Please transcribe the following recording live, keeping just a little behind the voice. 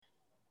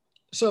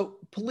So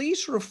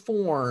police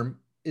reform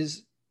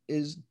is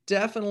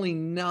definitely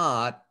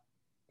not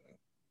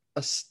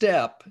a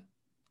step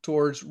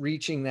towards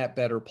reaching that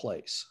better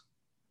place,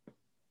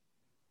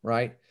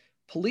 right?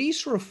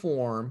 Police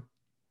reform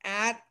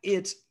at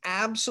its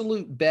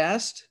absolute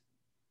best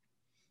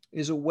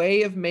is a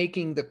way of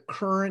making the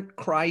current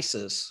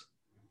crisis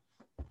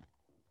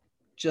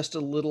just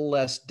a little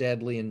less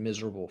deadly and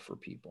miserable for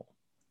people.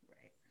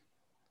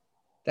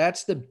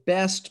 That's the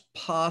best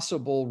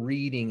possible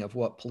reading of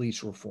what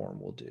police reform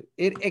will do.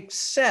 It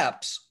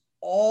accepts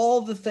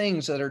all the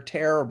things that are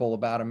terrible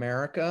about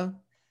America,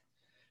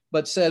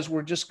 but says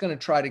we're just going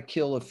to try to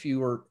kill a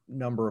fewer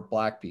number of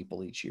black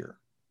people each year.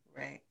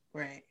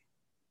 Right.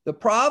 The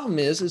problem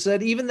is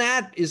that even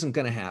that isn't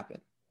going to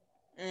happen.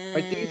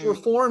 Right? These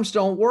reforms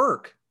don't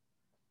work.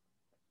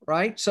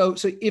 Right? So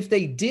if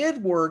they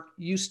did work,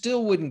 you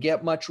still wouldn't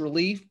get much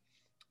relief,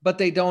 but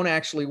they don't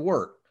actually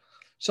work.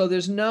 So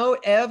there's no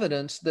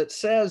evidence that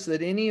says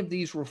that any of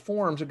these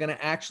reforms are going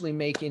to actually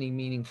make any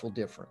meaningful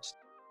difference.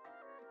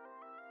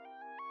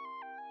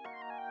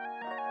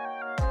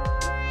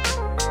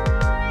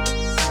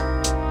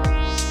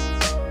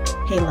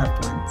 Hey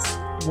loved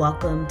ones,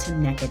 welcome to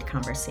Naked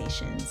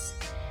Conversations,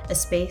 a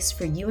space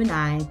for you and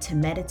I to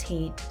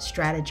meditate,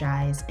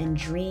 strategize, and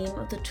dream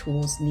of the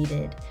tools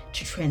needed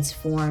to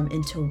transform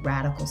into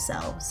radical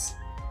selves.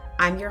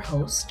 I'm your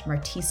host,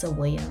 Martisa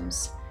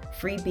Williams,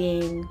 free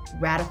being,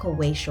 radical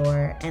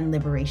wayshorer, and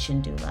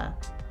liberation doula.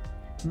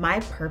 My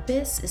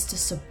purpose is to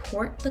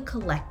support the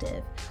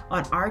collective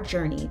on our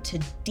journey to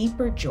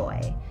deeper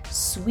joy,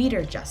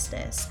 sweeter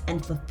justice,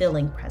 and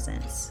fulfilling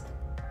presence.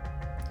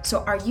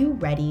 So are you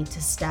ready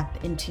to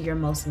step into your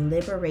most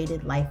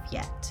liberated life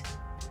yet?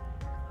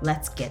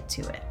 Let's get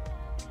to it.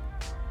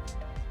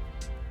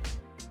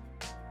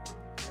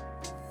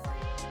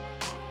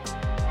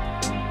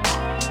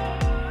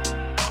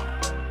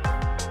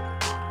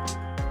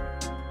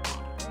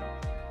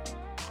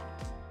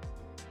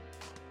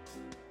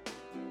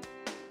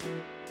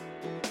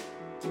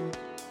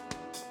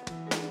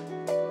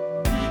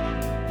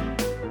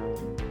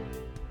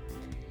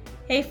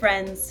 Hey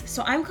friends,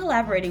 so I'm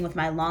collaborating with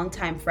my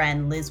longtime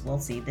friend Liz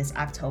Woolsey this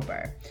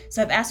October.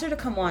 So I've asked her to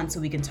come on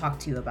so we can talk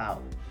to you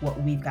about what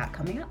we've got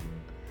coming up.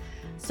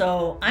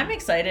 So I'm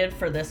excited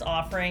for this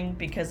offering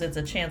because it's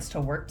a chance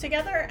to work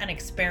together and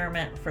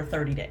experiment for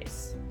 30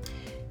 days.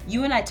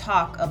 You and I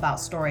talk about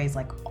stories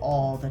like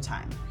all the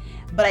time,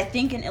 but I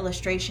think an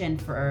illustration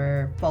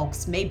for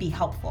folks may be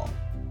helpful.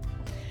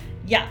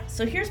 Yeah,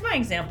 so here's my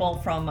example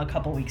from a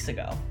couple weeks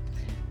ago.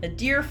 A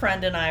dear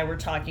friend and I were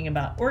talking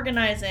about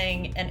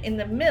organizing, and in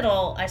the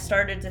middle, I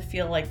started to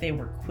feel like they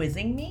were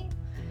quizzing me,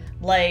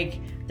 like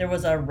there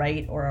was a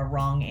right or a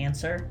wrong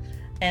answer.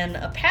 And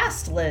a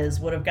past Liz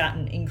would have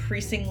gotten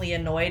increasingly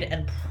annoyed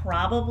and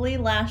probably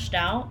lashed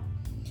out.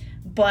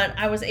 But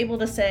I was able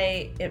to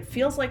say, it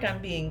feels like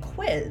I'm being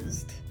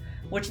quizzed,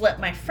 which let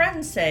my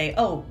friend say,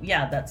 oh,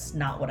 yeah, that's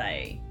not what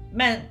I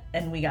meant,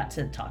 and we got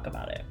to talk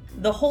about it.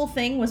 The whole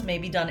thing was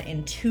maybe done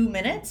in 2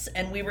 minutes,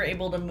 and we were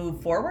able to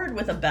move forward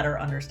with a better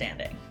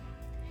understanding.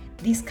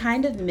 These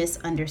kind of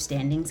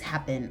misunderstandings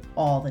happen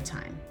all the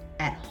time,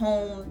 at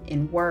home,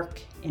 in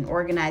work, in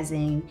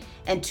organizing,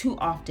 and too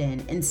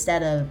often,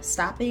 instead of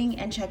stopping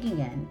and checking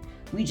in,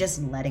 we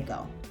just let it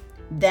go.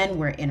 Then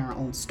we're in our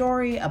own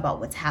story about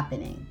what's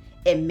happening.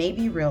 It may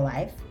be real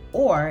life,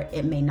 or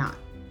it may not.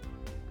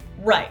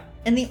 Right.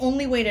 And the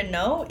only way to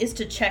know is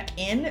to check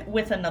in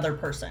with another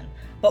person.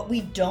 But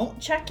we don't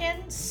check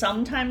in,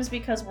 sometimes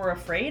because we're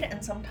afraid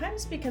and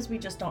sometimes because we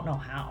just don't know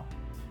how.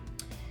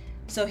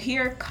 So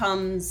here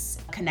comes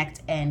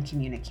Connect and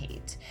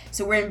Communicate.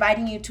 So we're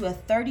inviting you to a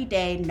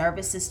 30-day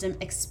nervous system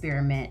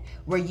experiment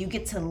where you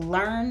get to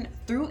learn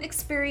through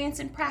experience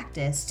and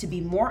practice to be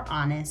more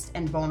honest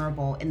and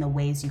vulnerable in the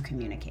ways you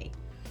communicate.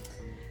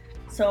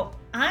 So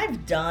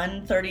I've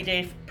done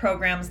 30-day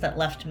programs that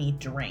left me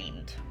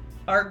drained.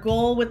 Our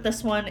goal with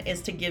this one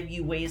is to give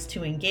you ways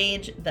to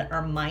engage that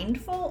are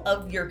mindful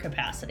of your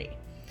capacity.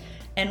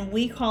 And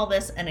we call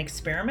this an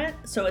experiment,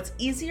 so it's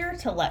easier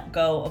to let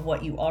go of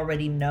what you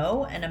already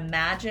know and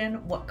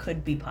imagine what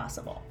could be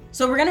possible.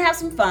 So we're gonna have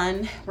some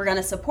fun, we're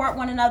gonna support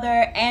one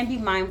another, and be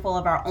mindful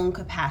of our own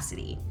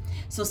capacity.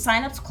 So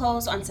signups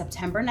close on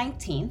September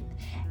 19th,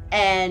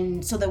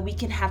 and so that we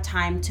can have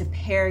time to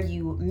pair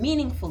you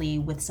meaningfully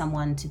with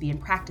someone to be in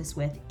practice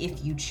with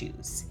if you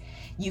choose.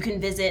 You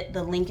can visit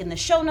the link in the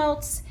show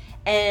notes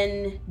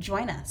and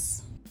join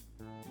us.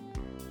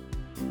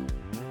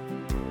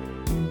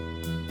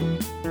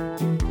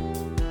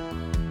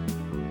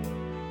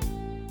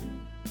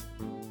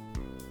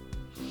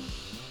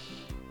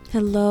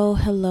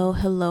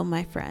 Hello,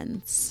 my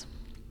friends.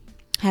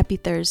 Happy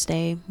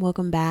Thursday.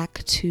 Welcome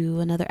back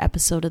to another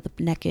episode of the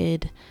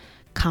Naked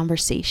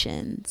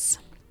Conversations.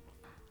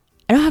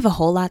 I don't have a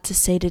whole lot to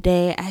say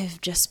today.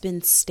 I've just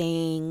been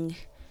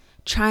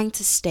trying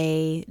to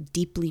stay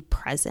deeply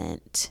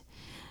present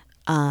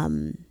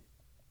and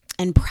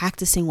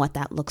practicing what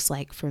that looks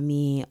like for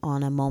me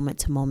on a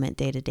moment-to-moment,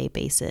 day-to-day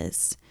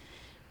basis.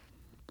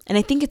 And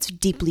I think it's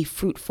deeply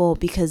fruitful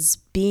because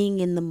being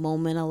in the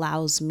moment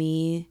allows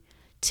me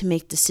to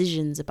make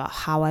decisions about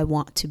how I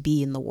want to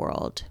be in the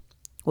world,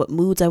 what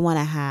moods I want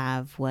to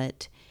have,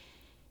 what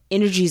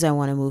energies I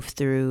want to move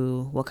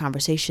through, what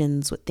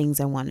conversations, what things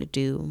I want to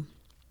do.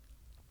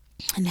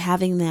 And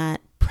having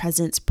that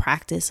presence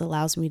practice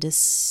allows me to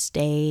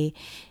stay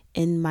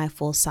in my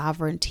full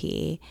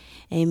sovereignty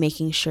and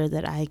making sure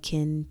that I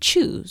can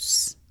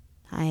choose.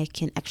 I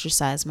can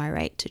exercise my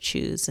right to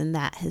choose. And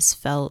that has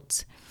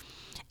felt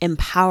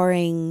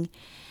empowering.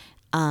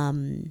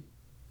 Yeah,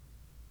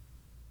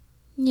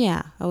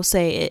 I will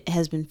say it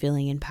has been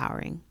feeling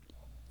empowering.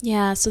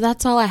 Yeah, so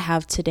that's all I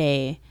have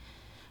today.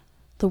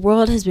 The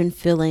world has been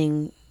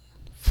feeling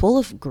full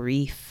of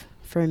grief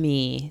for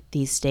me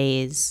these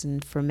days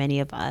and for many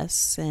of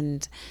us,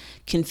 and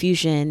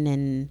confusion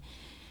and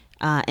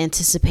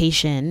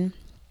anticipation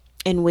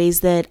in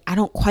ways that I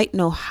don't quite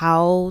know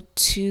how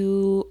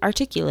to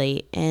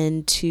articulate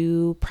and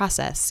to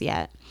process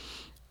yet.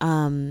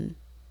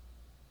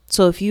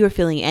 So if you are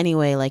feeling any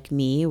way like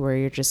me, where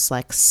you're just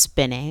like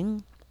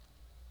spinning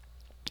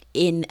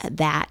in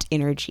that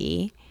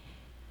energy,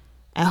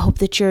 I hope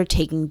that you're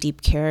taking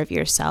deep care of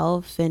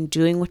yourself and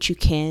doing what you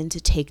can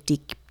to take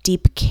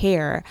deep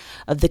care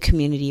of the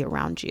community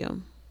around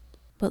you.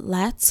 But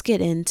let's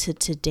get into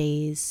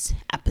today's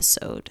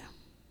episode.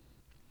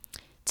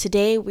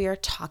 Today we are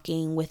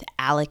talking with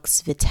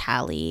Alex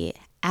Vitale.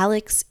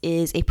 Alex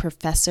is a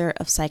professor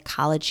of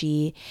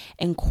psychology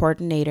and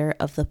coordinator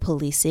of the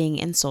Policing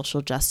and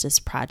Social Justice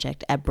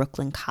Project at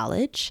Brooklyn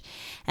College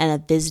and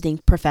a visiting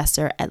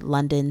professor at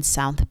London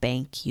South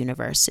Bank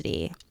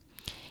University.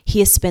 He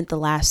has spent the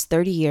last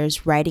 30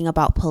 years writing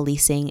about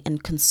policing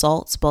and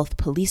consults both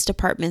police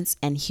departments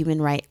and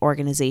human rights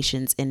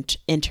organizations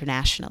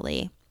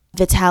internationally.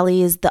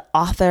 Vitale is the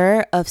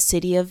author of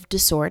City of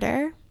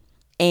Disorder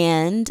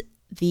and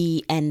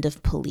The End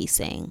of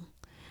Policing,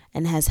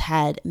 and has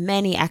had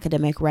many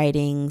academic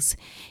writings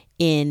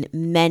in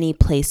many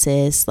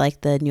places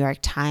like the New York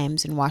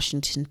Times and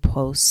Washington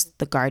Post,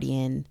 The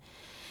Guardian,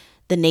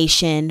 The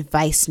Nation,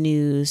 Vice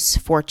News,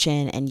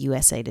 Fortune, and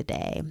USA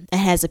Today,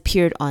 and has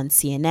appeared on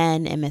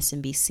CNN,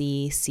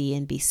 MSNBC,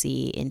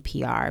 CNBC,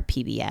 NPR,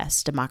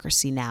 PBS,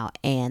 Democracy Now!,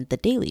 and The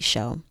Daily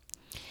Show.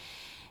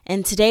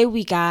 And today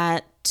we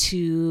got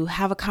to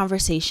have a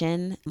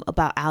conversation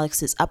about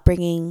Alex's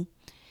upbringing,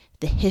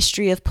 the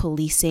history of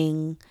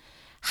policing,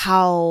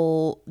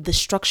 how the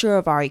structure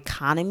of our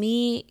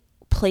economy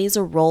plays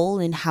a role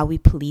in how we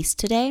police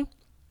today.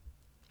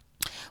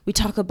 We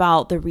talk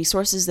about the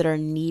resources that are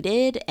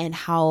needed and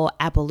how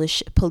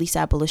police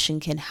abolition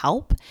can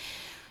help.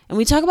 And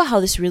we talk about how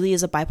this really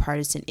is a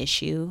bipartisan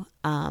issue,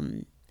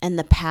 and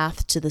the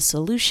path to the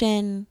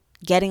solution,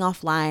 getting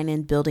offline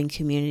and building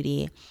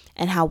community,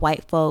 and how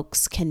white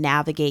folks can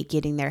navigate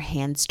getting their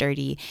hands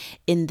dirty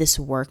in this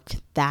work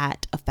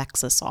that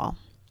affects us all.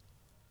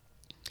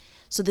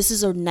 So this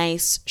is a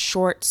nice,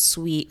 short,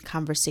 sweet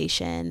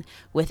conversation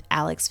with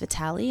Alex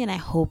Vitale, and I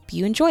hope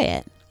you enjoy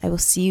it. I will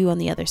see you on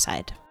the other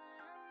side.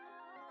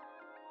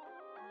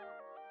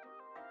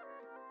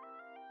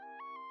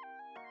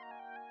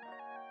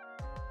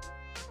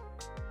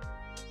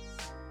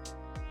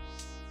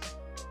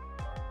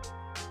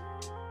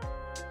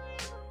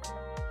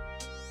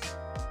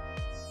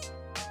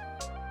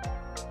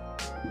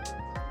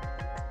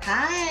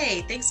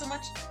 Hi, thanks so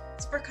much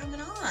for coming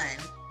on.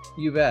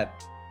 You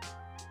bet.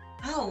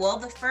 Oh, well,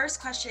 the first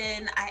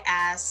question I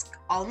ask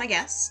all of my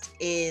guests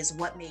is,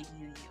 what made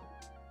you you?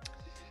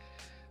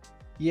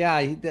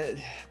 Yeah,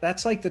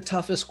 that's like the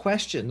toughest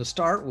question to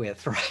start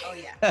with, right? Oh,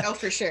 yeah. Oh,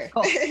 for sure.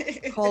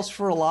 Calls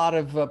for a lot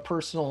of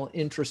personal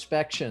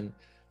introspection.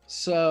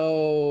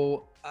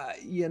 So,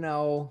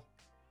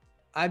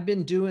 I've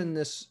been doing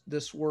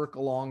this work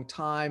a long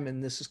time,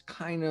 and this is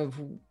kind of,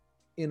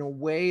 in a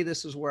way,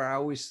 this is where I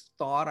always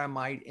thought I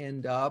might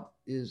end up,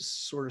 is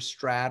sort of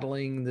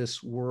straddling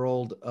this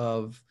world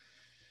of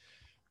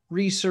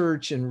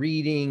research and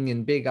reading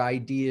and big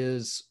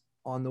ideas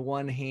on the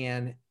one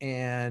hand,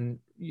 and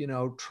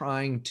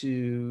trying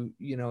to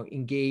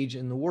engage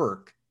in the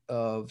work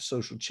of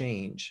social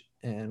change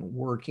and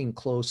working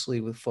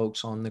closely with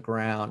folks on the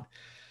ground.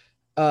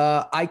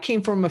 I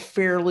came from a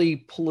fairly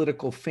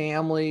political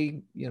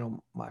family.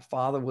 My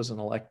father was an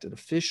elected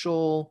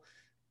official.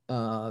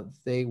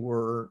 They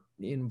were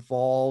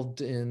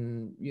involved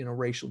in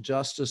racial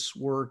justice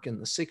work in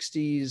the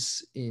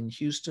 60s in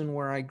Houston,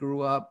 where I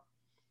grew up.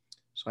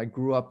 So I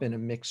grew up in a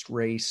mixed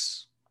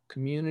race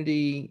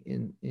community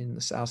in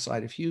the south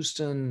side of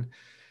Houston.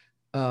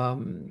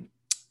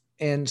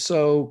 And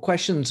so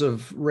questions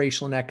of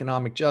racial and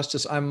economic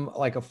justice, I'm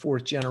like a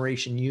fourth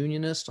generation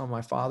unionist on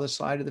my father's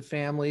side of the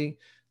family.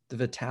 The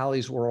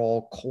Vitales were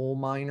all coal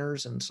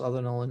miners in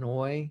Southern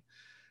Illinois.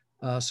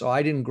 So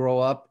I didn't grow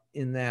up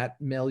in that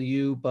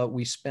milieu, but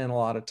we spent a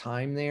lot of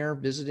time there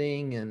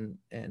visiting,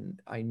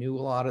 and I knew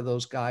a lot of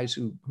those guys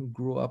who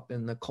grew up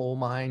in the coal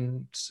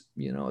mines,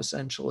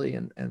 essentially,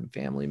 and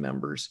family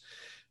members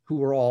who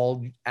were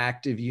all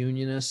active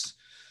unionists.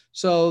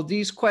 So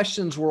these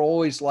questions were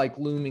always like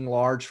looming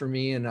large for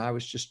me. And I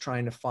was just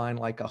trying to find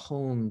like a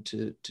home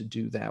to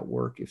do that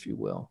work, if you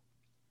will.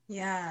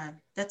 Yeah,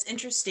 that's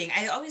interesting.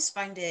 I always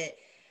find it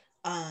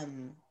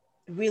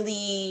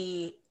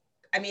really,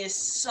 I mean,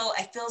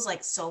 it feels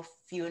like so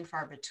few and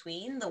far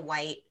between the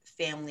white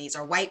families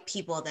or white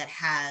people that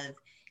have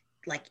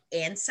like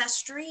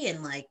ancestry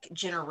and like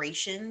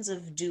generations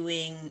of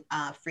doing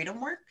freedom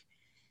work.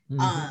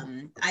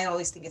 I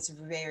always think it's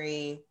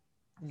very,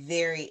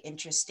 very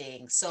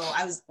interesting. So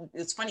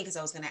it's funny because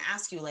I was going to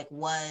ask you, like,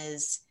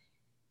 was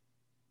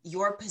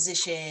your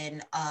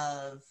position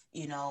of,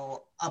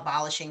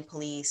 abolishing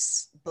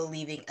police,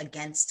 believing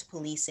against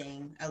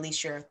policing, at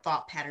least your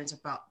thought patterns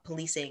about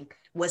policing,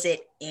 was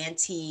it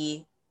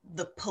anti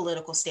the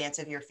political stance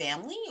of your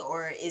family,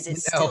 or is it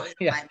still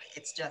in alignment?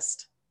 It's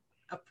just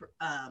a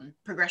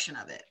progression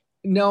of it?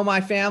 No, my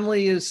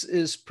family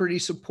is pretty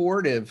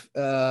supportive.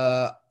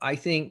 I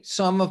think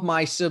some of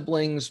my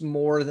siblings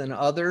more than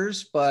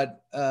others,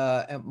 but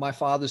my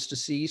father's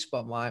deceased,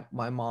 but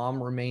my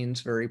mom remains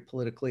very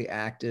politically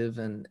active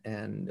and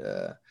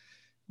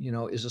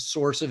is a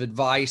source of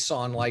advice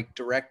on like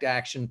direct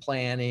action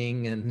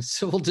planning and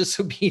civil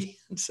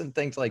disobedience and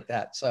things like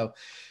that. So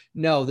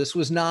no, this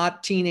was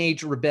not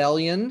teenage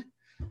rebellion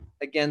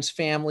against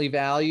family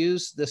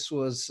values. This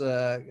was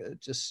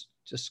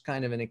just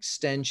kind of an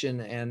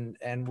extension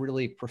and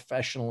really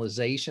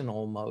professionalization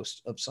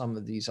almost of some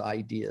of these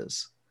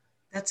ideas.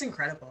 That's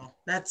incredible.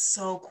 That's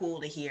so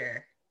cool to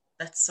hear.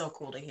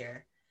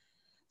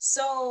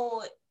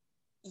 So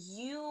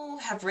you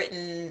have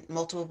written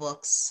multiple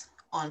books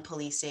on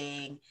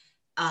policing.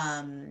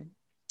 And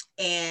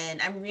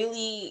I'm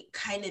really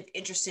kind of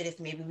interested if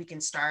maybe we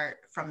can start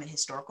from a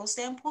historical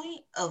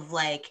standpoint of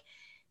like,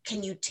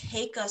 can you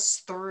take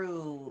us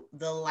through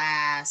the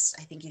last,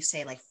 I think you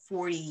say like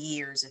 40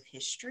 years of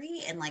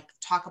history and like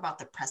talk about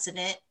the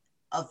precedent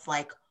of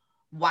like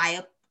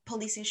why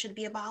policing should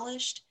be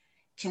abolished?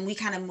 Can we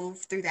kind of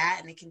move through that,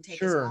 and it can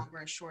take as long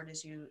or as short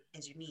as you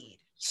need?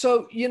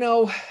 So,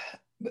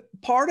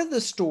 part of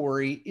the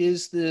story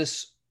is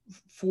this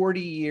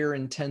 40-year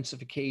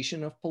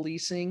intensification of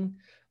policing,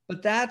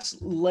 but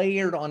that's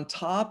layered on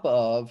top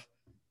of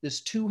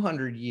this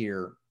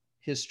 200-year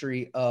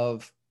history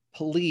of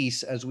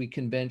police as we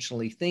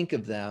conventionally think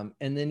of them.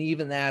 And then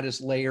even that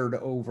is layered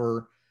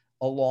over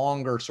a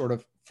longer sort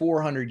of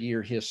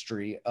 400-year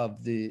history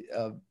of the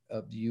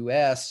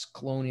U.S.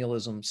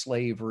 colonialism,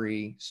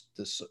 slavery,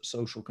 the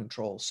social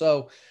control.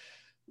 So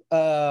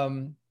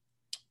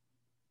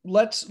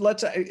let's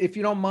if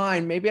you don't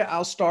mind, maybe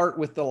I'll start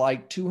with the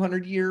like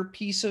 200-year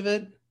piece of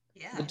it.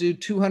 Yeah, we'll do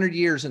 200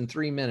 years in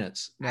 3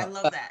 minutes. I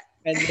love that.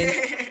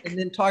 and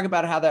then talk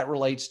about how that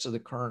relates to the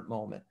current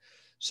moment.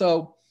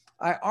 So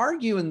I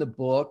argue in the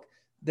book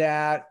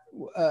that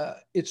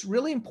it's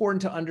really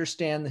important to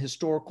understand the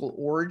historical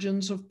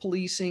origins of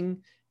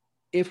policing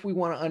if we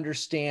want to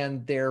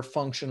understand their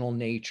functional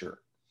nature.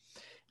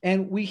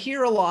 And we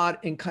hear a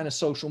lot in kind of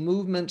social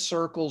movement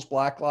circles,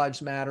 Black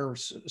Lives Matter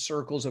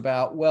circles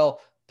about, well,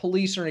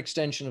 police are an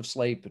extension of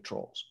slave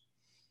patrols.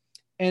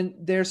 And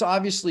there's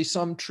obviously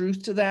some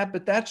truth to that,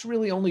 but that's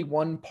really only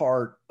one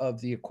part of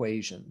the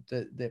equation.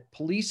 That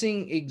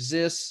policing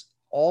exists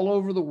all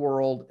over the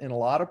world in a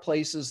lot of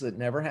places that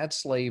never had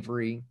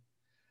slavery.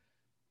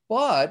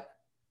 But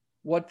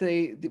what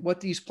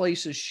these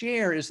places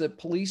share is that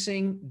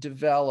policing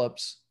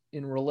develops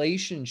in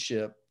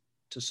relationship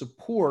to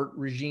support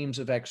regimes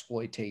of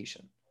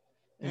exploitation.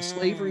 And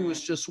slavery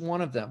was just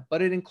one of them,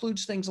 but it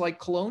includes things like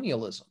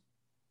colonialism.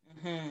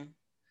 Mm-hmm.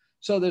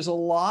 So there's a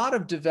lot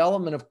of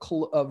development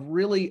of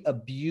really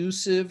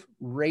abusive,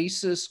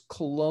 racist,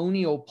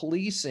 colonial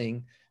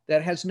policing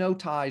that has no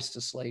ties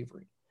to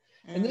slavery.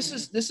 And this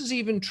is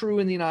even true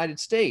in the United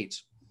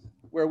States,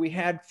 where we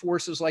had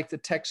forces like the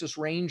Texas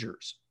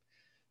Rangers.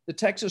 The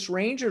Texas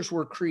Rangers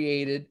were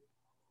created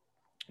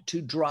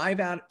to drive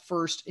out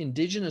first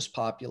indigenous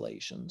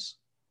populations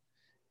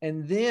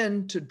and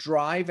then to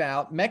drive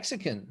out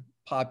Mexican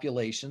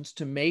populations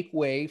to make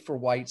way for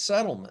white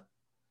settlement.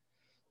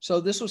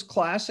 So this was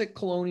classic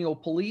colonial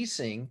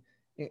policing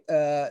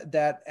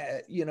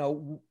that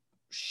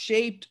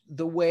shaped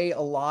the way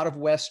a lot of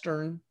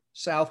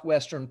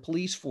Southwestern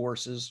police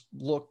forces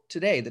look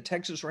today. The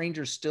Texas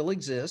Rangers still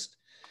exist.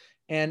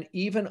 And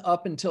even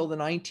up until the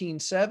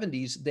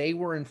 1970s, they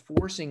were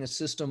enforcing a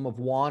system of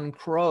Juan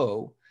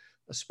Crow,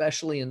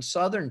 especially in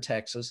Southern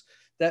Texas,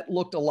 that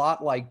looked a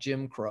lot like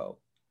Jim Crow.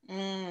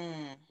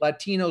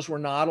 Latinos were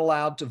not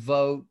allowed to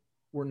vote,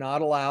 were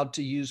not allowed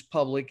to use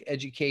public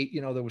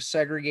there was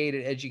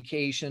segregated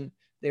education.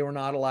 They were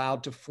not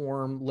allowed to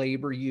form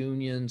labor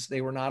unions.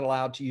 They were not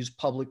allowed to use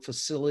public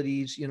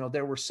facilities.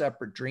 There were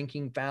separate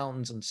drinking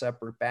fountains and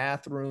separate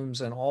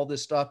bathrooms and all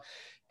this stuff.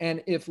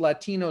 And if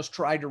Latinos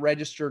tried to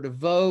register to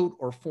vote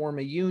or form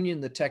a union,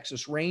 the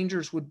Texas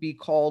Rangers would be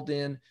called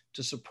in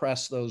to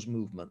suppress those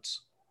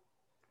movements,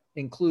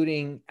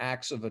 including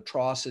acts of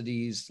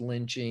atrocities,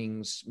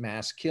 lynchings,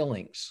 mass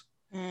killings.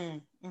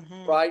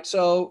 right?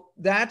 So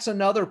that's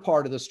another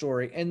part of the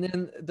story. And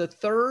then the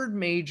third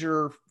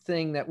major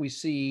thing that we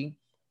see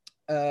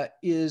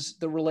is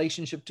the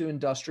relationship to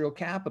industrial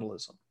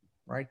capitalism,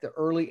 right? The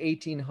early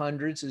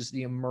 1800s is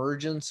the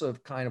emergence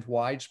of kind of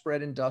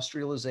widespread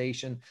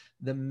industrialization,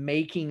 the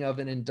making of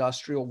an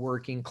industrial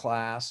working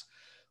class,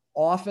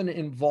 often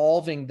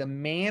involving the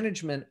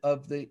management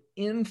of the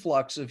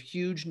influx of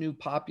huge new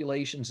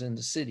populations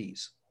into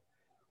cities,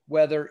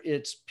 whether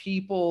it's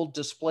people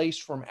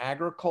displaced from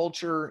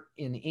agriculture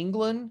in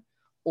England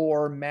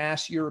or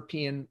mass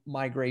European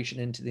migration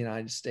into the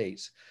United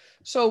States.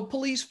 So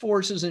police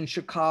forces in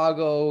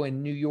Chicago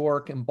and New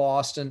York and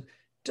Boston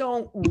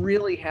don't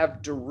really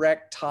have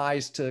direct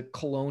ties to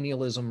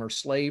colonialism or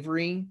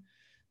slavery.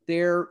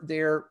 They're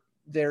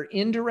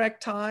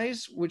indirect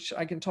ties, which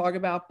I can talk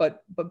about,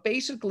 but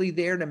basically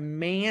they're to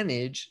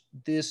manage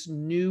this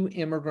new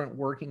immigrant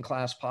working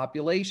class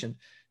population,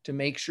 to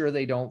make sure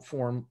they don't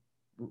form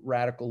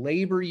radical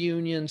labor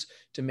unions,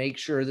 to make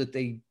sure that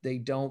they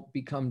don't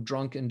become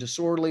drunk and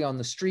disorderly on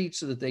the street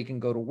so that they can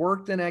go to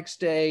work the next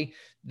day.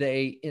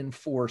 They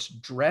enforce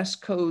dress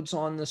codes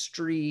on the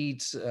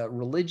streets,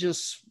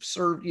 religious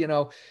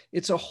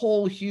it's a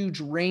whole huge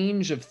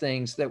range of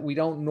things that we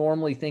don't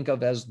normally think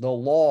of as the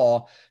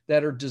law,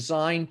 that are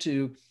designed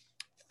to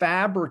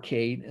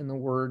fabricate, in the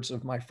words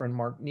of my friend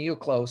Mark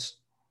Neoclose,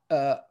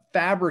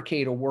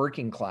 fabricate a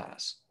working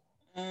class.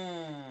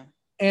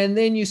 And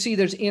then you see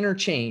there's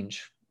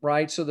interchange,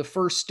 right? So the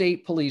first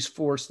state police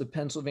force, the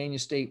Pennsylvania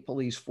State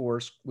Police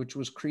Force, which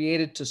was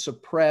created to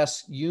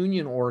suppress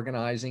union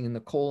organizing in the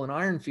coal and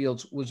iron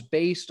fields, was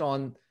based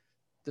on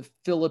the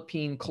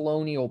Philippine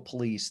colonial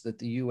police that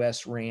the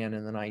US ran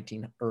in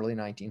the early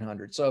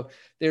 1900s. So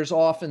there's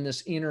often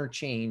this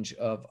interchange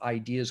of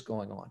ideas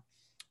going on.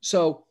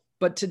 So,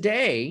 but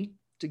today,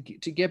 to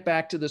get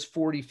back to this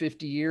 40,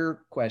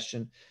 50-year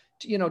question,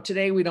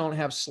 today we don't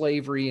have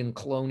slavery and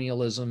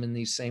colonialism in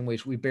these same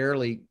ways. We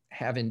barely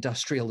have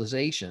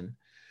industrialization,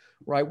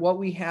 right? What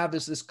we have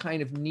is this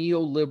kind of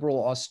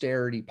neoliberal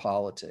austerity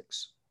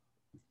politics.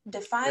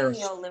 Define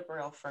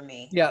neoliberal for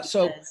me. Yeah,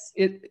 so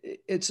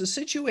it's a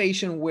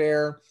situation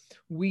where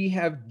we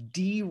have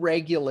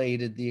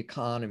deregulated the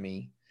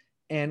economy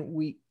and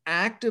we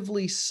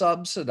actively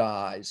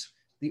subsidize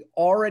the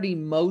already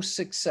most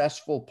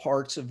successful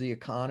parts of the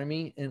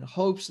economy in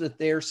hopes that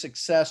their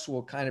success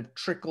will kind of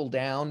trickle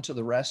down to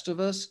the rest of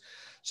us.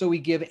 So we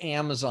give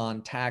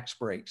Amazon tax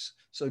breaks.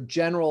 So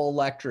General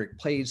Electric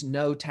pays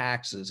no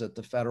taxes at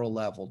the federal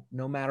level.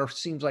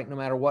 Seems like no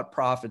matter what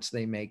profits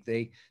they make,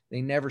 they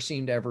never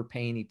seem to ever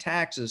pay any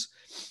taxes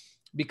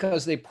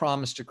because they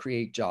promise to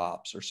create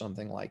jobs or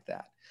something like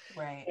that.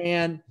 Right.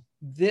 And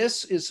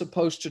this is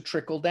supposed to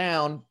trickle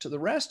down to the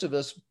rest of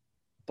us,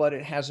 but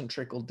it hasn't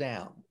trickled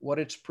down. What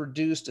it's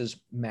produced is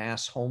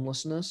mass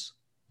homelessness,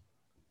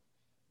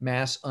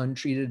 mass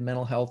untreated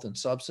mental health and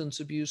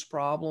substance abuse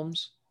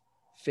problems,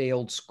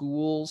 failed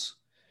schools,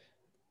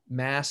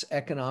 mass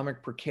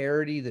economic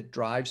precarity that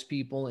drives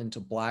people into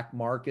black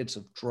markets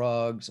of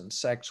drugs and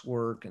sex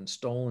work and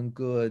stolen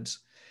goods.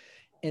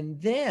 And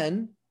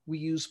then we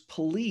use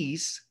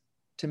police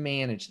to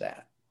manage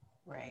that.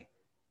 Right.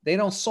 They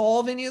don't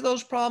solve any of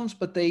those problems,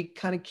 but they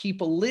kind of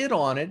keep a lid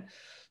on it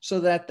so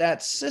that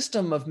that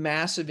system of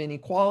massive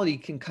inequality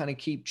can kind of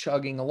keep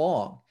chugging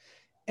along.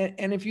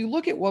 And if you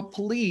look at what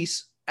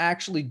police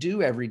actually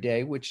do every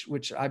day,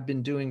 which I've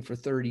been doing for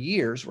 30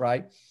 years,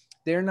 right?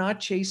 They're not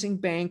chasing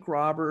bank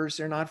robbers.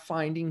 They're not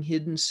finding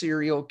hidden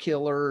serial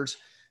killers.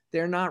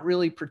 They're not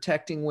really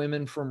protecting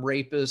women from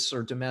rapists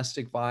or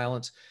domestic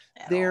violence.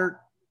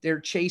 They're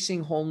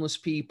chasing homeless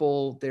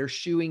people. They're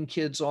shooing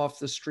kids off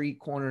the street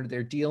corner.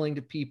 They're dealing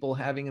to people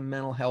having a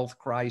mental health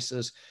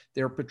crisis.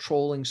 They're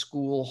patrolling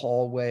school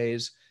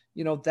hallways.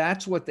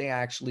 That's what they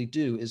actually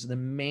do, is the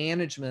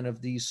management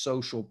of these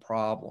social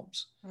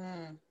problems.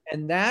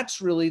 And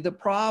that's really the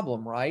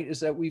problem, right? Is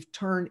that we've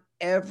turned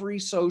every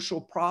social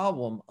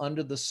problem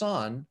under the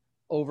sun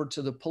over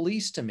to the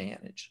police to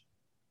manage.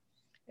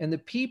 And the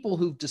people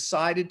who've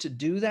decided to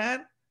do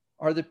that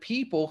are the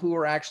people who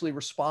are actually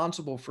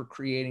responsible for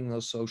creating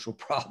those social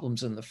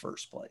problems in the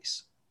first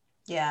place.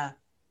 Yeah.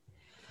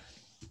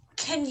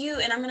 Can you,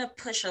 and I'm going to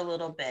push a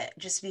little bit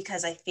just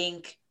because I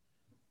think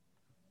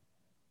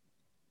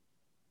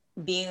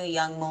being a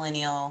young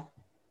millennial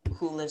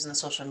who lives in the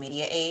social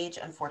media age,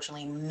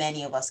 unfortunately,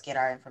 many of us get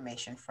our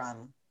information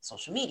from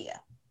social media.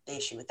 The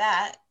issue with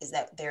that is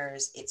that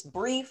it's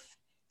brief,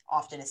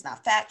 often it's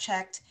not fact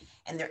checked,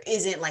 and there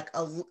isn't like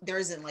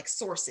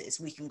sources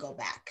we can go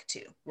back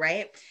to,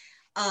 right?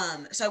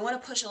 So I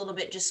want to push a little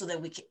bit just so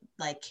that we can,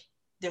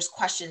 there's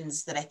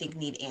questions that I think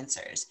need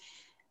answers.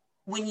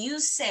 When you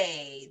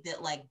say that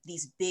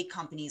these big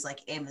companies like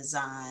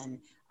Amazon,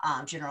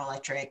 General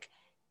Electric,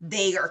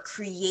 they are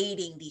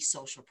creating these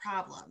social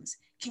problems,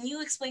 can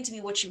you explain to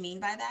me what you mean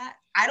by that?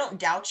 I don't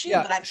doubt you,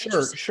 but I'm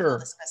interested in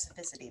the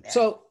specificity there.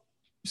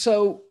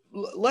 So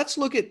let's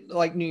look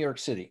at New York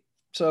City.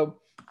 So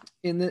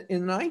in the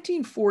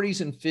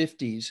 1940s and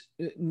 50s,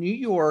 New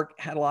York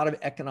had a lot of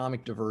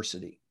economic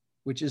diversity.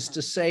 which is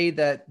to say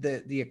that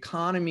the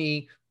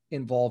economy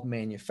involved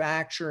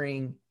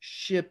manufacturing,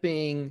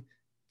 shipping,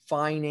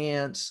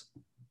 finance,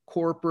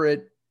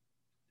 corporate,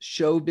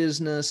 show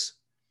business.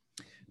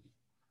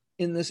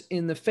 In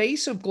the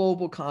face of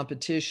global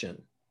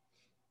competition,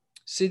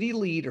 city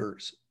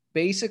leaders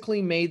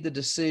basically made the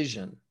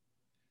decision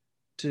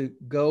to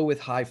go with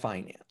high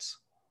finance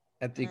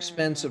at the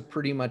expense of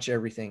pretty much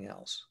everything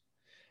else.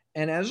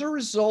 And as a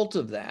result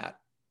of that,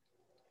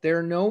 there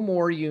are no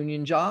more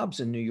union jobs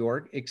in New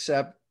York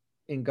except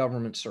in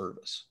government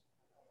service.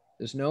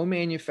 There's no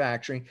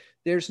manufacturing.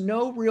 There's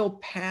no real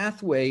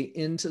pathway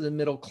into the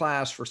middle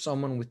class for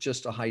someone with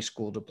just a high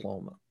school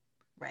diploma.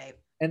 Right.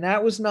 And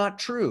that was not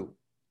true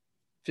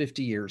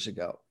 50 years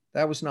ago.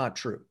 That was not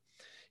true.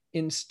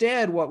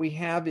 Instead, what we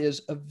have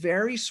is a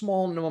very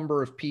small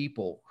number of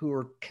people who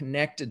are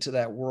connected to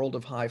that world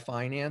of high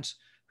finance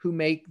who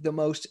make the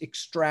most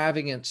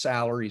extravagant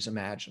salaries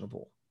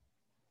imaginable,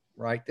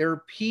 right? There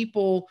are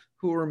people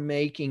who are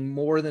making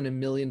more than $1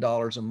 million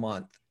a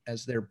month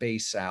as their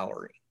base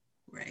salary,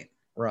 right?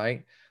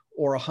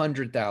 Or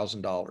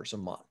 $100,000 a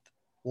month.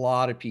 A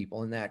lot of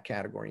people in that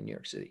category in New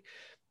York City.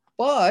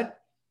 But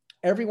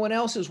everyone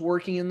else is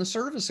working in the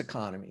service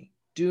economy,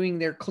 doing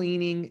their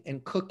cleaning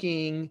and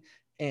cooking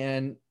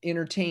and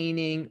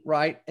entertaining,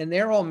 right? And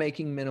they're all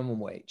making minimum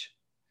wage,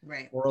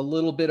 right, or a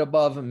little bit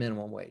above a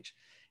minimum wage.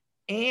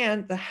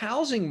 And the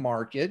housing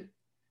market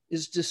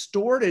is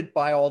distorted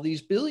by all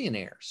these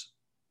billionaires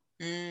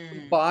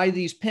who buy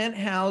these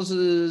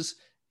penthouses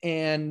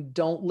and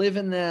don't live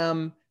in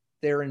them.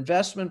 Their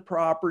investment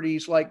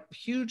properties, like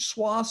huge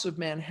swaths of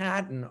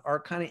Manhattan, are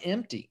kind of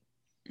empty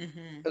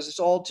because it's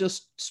all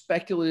just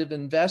speculative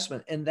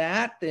investment. And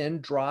that then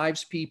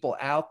drives people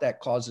out. That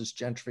causes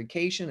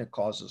gentrification. It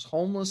causes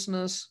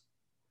homelessness.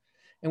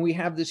 And we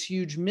have this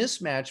huge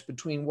mismatch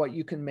between what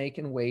you can make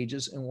in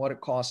wages and what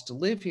it costs to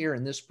live here.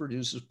 And this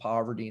produces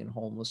poverty and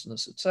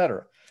homelessness, et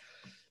cetera.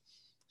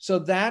 So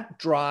that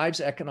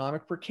drives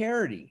economic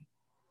precarity.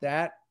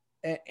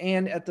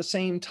 And at the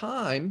same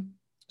time,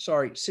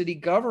 city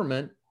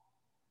government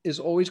is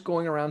always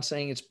going around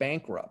saying it's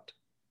bankrupt.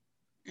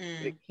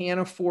 It can't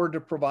afford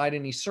to provide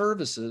any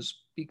services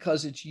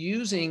because it's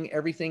using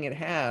everything it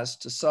has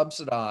to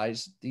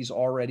subsidize these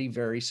already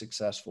very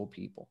successful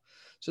people.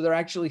 So they're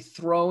actually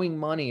throwing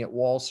money at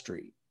Wall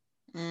Street.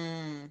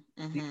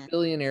 These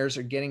billionaires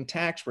are getting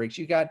tax breaks.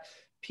 You got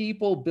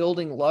people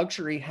building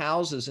luxury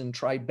houses in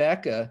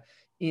Tribeca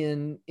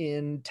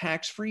in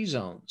tax-free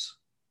zones.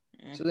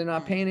 So they're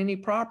not paying any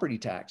property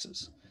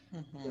taxes,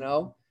 you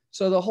know?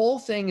 So the whole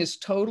thing is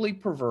totally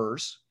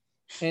perverse,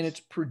 and it's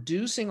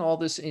producing all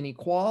this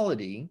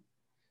inequality.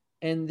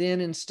 And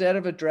then instead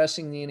of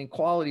addressing the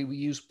inequality, we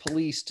use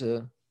police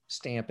to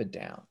stamp it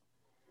down.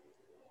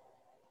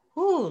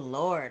 Oh,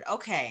 Lord.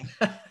 Okay.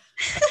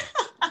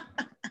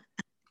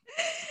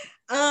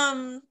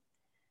 Damn,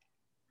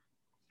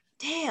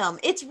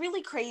 it's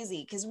really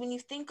crazy because when you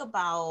think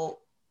about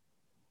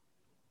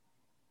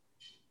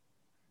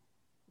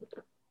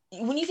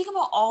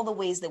all the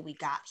ways that we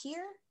got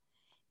here,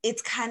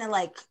 it's kind of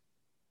like,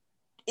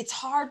 it's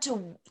hard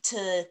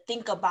to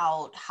think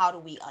about how do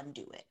we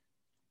undo it.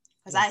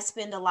 Because I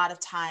spend a lot of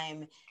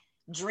time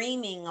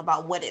dreaming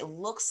about what it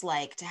looks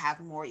like to have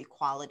more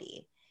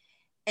equality.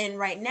 And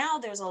right now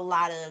there's a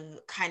lot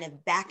of kind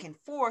of back and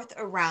forth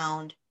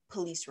around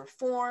police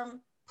reform,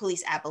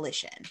 police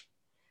abolition.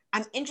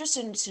 I'm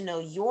interested to know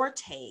your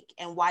take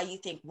and why you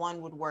think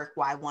one would work,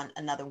 why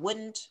another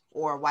wouldn't,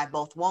 or why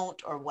both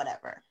won't, or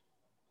whatever.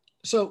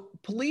 So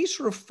police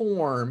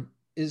reform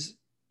is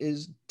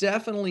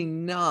definitely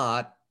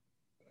not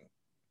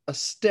a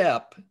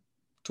step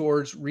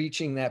towards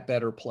reaching that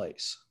better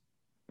place,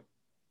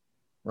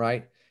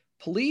 right?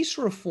 Police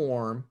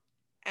reform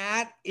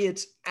at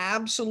its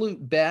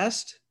absolute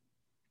best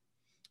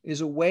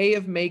is a way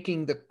of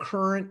making the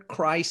current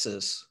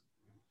crisis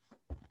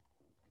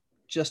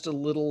just a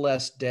little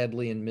less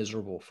deadly and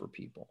miserable for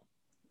people.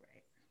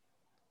 Right.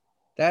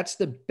 That's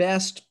the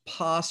best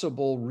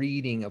possible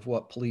reading of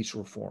what police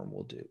reform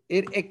will do.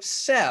 It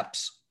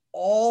accepts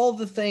all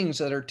the things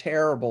that are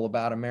terrible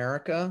about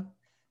America,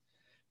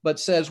 but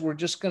says we're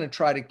just going to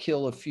try to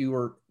kill a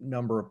fewer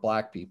number of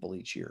Black people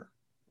each year.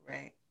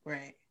 Right,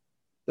 right.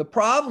 The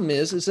problem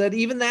is that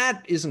even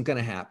that isn't going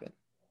to happen.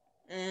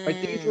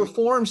 Right? These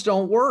reforms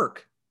don't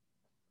work.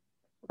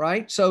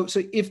 Right? So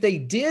if they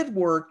did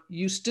work,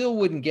 you still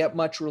wouldn't get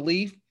much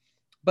relief,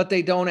 but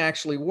they don't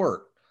actually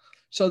work.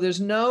 So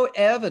there's no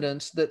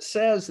evidence that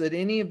says that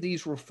any of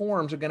these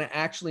reforms are going to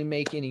actually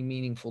make any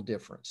meaningful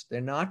difference.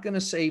 They're not going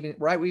to save it,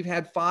 right? We've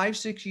had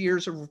 5-6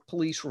 years of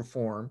police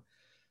reform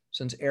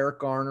since Eric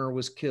Garner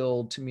was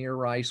killed, Tamir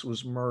Rice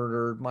was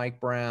murdered, Mike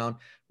Brown,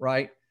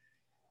 right?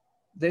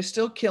 They're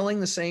still killing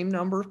the same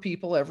number of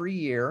people every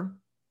year.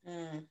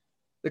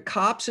 The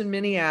cops in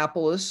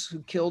Minneapolis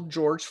who killed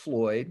George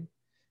Floyd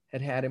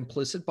had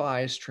implicit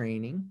bias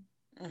training,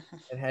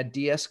 had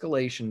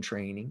de-escalation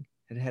training,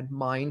 had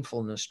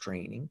mindfulness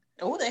training.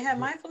 Oh, they had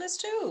mindfulness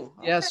too.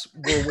 Okay. Yes,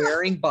 we're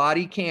wearing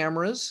body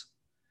cameras.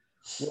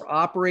 were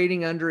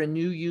operating under a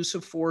new use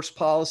of force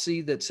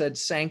policy that said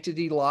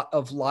sanctity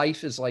of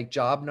life is like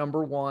job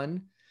number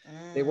one.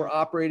 They were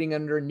operating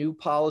under a new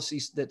policy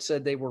that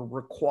said they were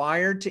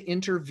required to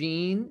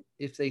intervene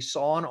if they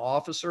saw an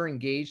officer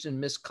engaged in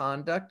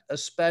misconduct,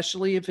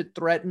 especially if it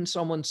threatened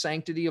someone's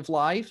sanctity of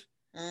life.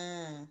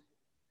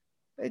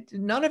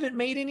 None of it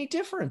made any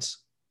difference.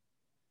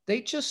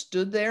 They just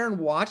stood there and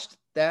watched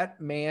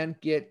that man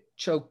get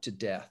choked to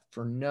death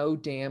for no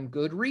damn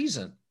good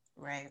reason.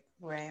 Right.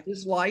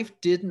 His life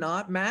did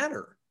not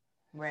matter.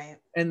 Right.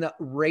 And the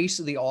race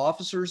of the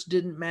officers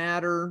didn't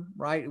matter,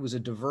 right? It was a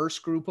diverse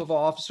group of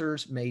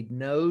officers, made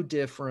no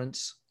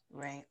difference.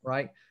 Right.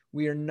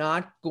 We are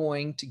not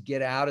going to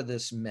get out of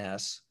this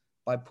mess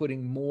by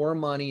putting more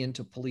money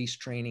into police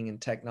training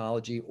and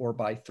technology or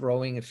by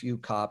throwing a few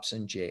cops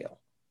in jail.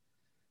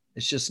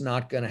 It's just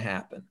not going to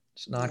happen.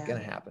 It's not going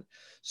to happen.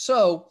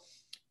 So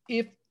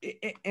if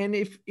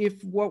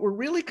what we're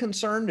really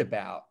concerned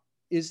about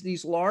is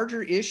these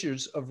larger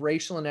issues of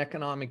racial and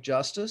economic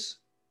justice,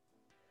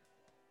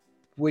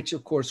 which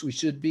of course we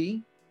should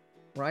be,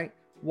 right?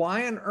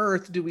 Why on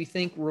earth do we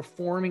think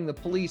reforming the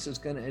police is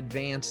going to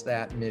advance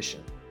that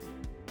mission?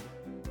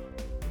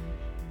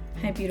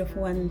 Hi,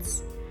 beautiful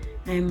ones.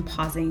 I'm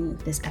pausing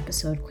this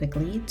episode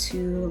quickly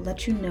to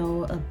let you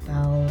know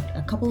about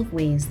a couple of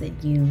ways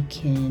that you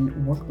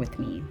can work with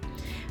me.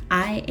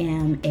 I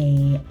am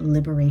a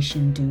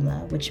liberation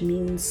doula, which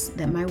means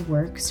that my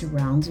work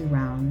surrounds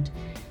around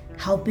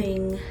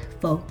helping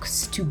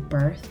folks to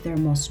birth their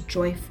most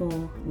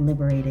joyful,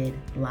 liberated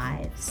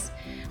lives.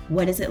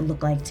 What does it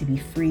look like to be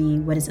free?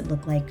 What does it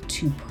look like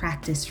to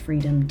practice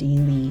freedom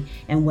daily?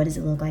 And what does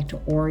it look like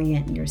to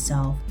orient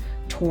yourself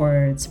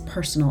towards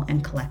personal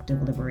and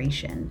collective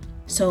liberation?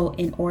 So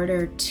in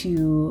order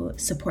to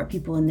support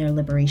people in their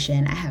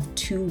liberation, I have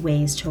two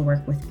ways to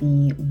work with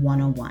me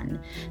one-on-one.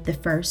 The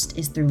first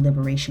is through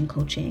liberation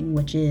coaching,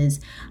 which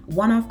is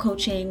one-off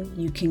coaching.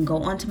 You can go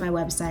onto my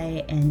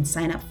website and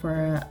sign up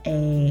for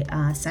a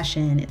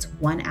session. It's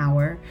 1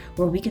 hour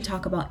where we can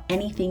talk about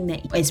anything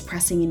that is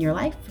pressing in your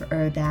life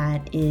or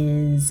that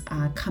is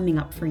coming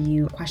up for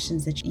you,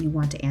 questions that you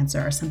want to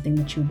answer or something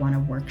that you want to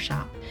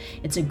workshop.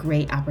 It's a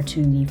great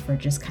opportunity for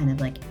just kind of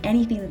like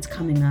anything that's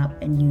coming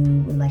up and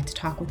you would like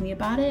to talk with me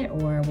about it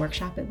or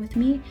workshop it with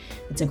me.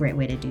 It's a great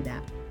way to do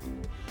that.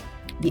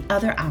 The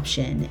other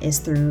option is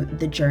through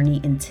the Journey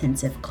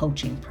Intensive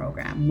Coaching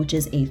Program, which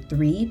is a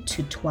 3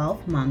 to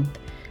 12 month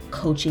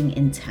coaching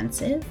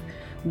intensive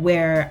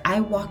where I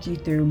walk you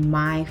through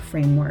my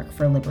framework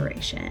for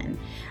liberation.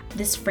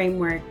 This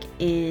framework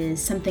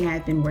is something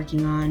I've been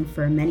working on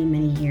for many,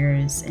 many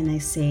years, and I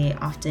say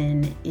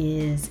often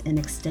is an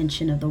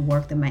extension of the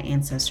work that my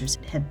ancestors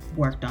had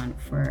worked on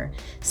for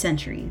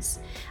centuries.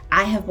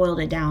 I have boiled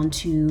it down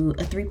to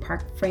a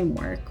 3-part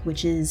framework,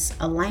 which is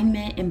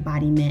alignment,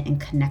 embodiment, and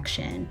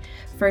connection.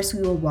 First,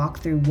 we will walk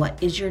through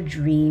what is your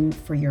dream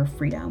for your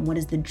freedom? What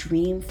is the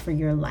dream for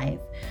your life?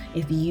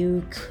 If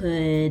you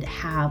could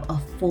have a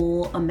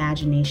full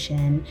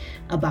imagination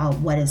about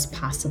what is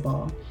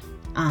possible,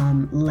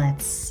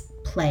 let's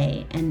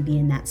play and be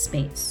in that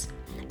space.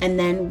 And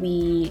then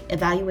we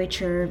evaluate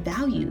your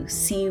values,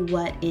 see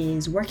what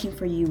is working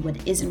for you,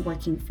 what isn't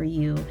working for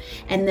you.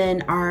 And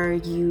then are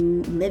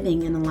you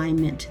living in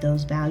alignment to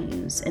those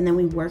values? And then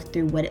we work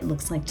through what it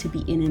looks like to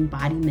be an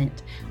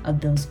embodiment of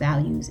those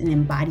values, an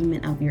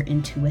embodiment of your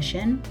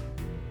intuition.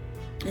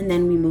 And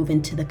then we move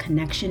into the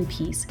connection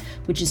piece,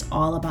 which is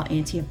all about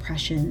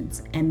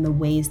anti-oppressions and the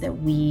ways that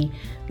we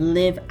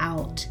live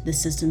out the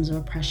systems of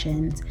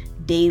oppressions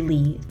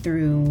daily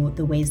through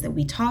the ways that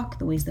we talk,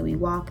 the ways that we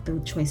walk, the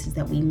choices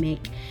that we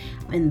make,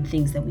 and the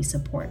things that we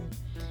support.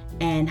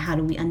 And how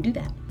do we undo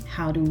that?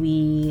 How do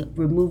we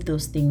remove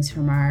those things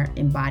from our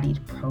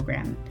embodied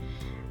program?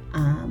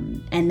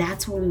 And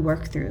that's what we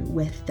work through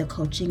with the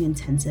coaching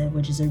intensive,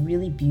 which is a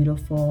really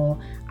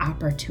beautiful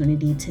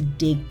opportunity to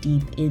dig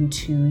deep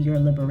into your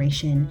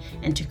liberation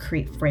and to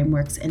create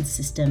frameworks and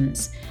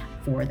systems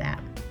for that.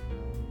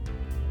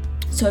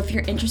 So if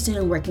you're interested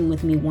in working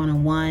with me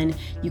one-on-one,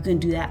 you can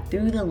do that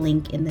through the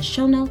link in the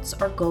show notes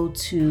or go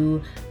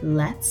to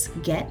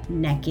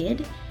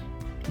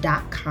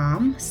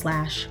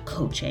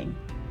letsgetneked.com/coaching.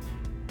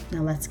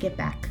 Now let's get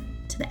back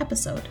to the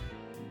episode.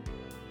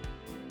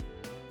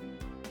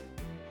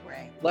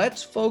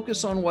 Let's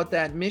focus on what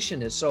that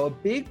mission is. So a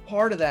big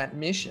part of that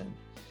mission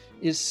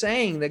is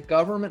saying that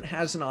government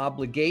has an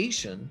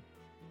obligation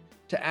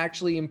to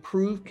actually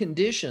improve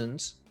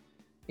conditions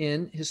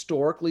in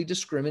historically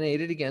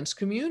discriminated against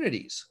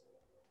communities.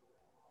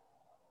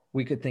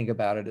 We could think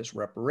about it as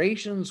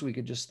reparations. We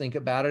could just think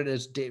about it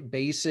as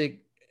basic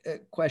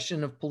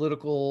question of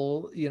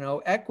political,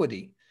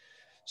 equity.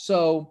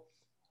 So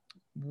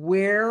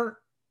where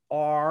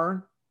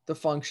are the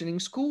functioning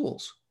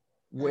schools?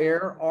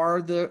 Where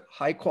are the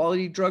high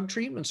quality drug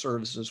treatment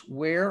services?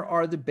 Where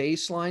are the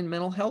baseline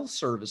mental health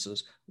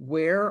services?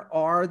 Where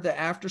are the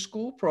after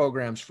school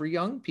programs for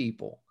young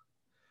people?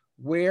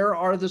 Where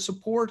are the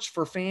supports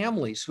for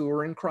families who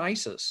are in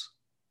crisis?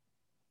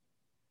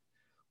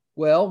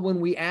 Well, when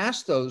we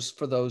ask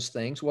for those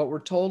things, what we're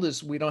told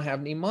is we don't have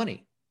any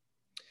money.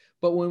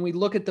 But when we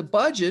look at the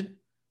budget,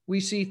 we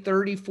see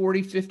 30,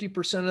 40,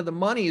 50% of the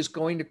money is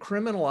going to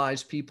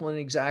criminalize people in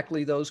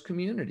exactly those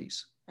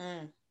communities.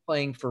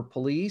 Paying for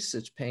police,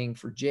 it's paying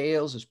for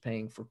jails, it's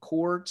paying for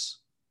courts,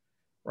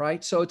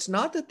 right? So it's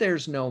not that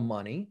there's no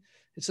money,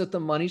 it's that the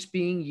money's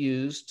being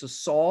used to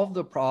solve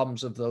the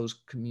problems of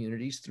those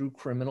communities through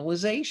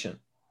criminalization,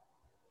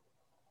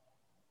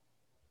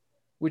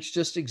 which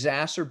just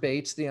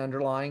exacerbates the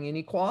underlying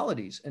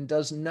inequalities and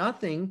does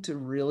nothing to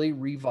really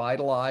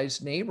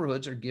revitalize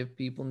neighborhoods or give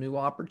people new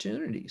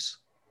opportunities.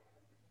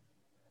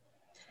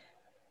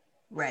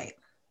 Right.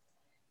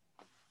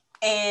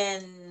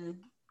 And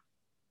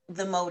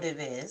the motive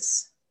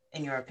is,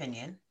 in your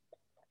opinion?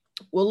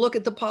 Well, look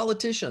at the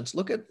politicians.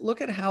 Look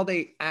at how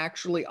they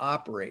actually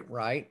operate,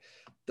 right?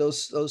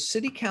 Those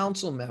city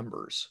council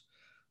members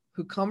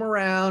who come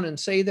around and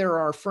say they're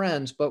our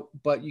friends,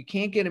 but you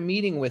can't get a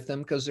meeting with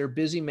them because they're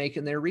busy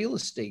making their real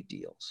estate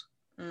deals.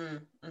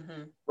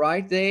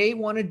 Right? They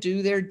want to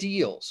do their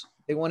deals.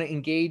 They want to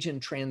engage in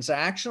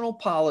transactional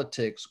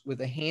politics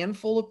with a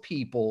handful of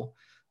people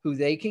who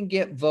they can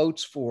get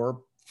votes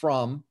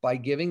from by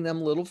giving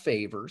them little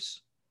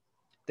favors.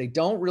 They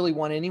don't really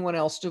want anyone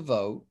else to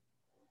vote.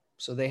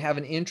 So they have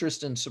an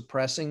interest in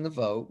suppressing the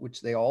vote,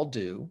 which they all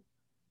do.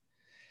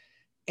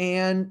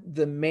 And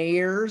the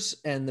mayors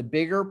and the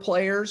bigger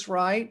players,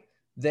 right?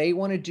 They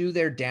want to do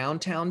their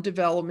downtown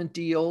development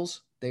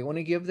deals. They want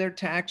to give their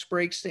tax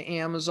breaks to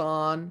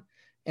Amazon,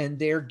 and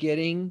they're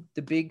getting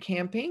the big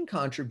campaign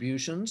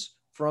contributions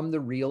from the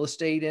real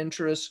estate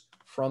interests,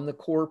 from the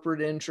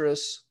corporate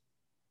interests.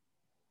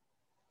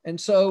 And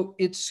so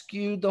it's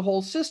skewed the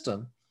whole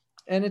system.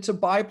 And it's a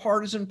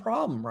bipartisan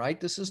problem, right?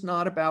 This is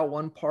not about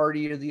one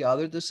party or the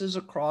other. This is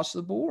across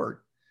the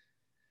board.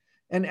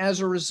 And as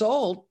a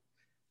result,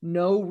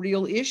 no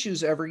real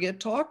issues ever get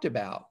talked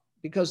about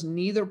because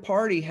neither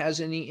party has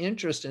any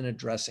interest in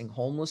addressing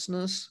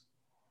homelessness,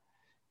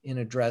 in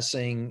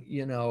addressing,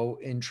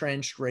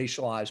 entrenched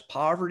racialized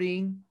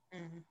poverty,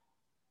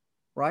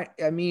 right?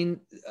 I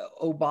mean,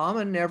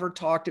 Obama never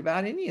talked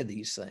about any of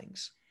these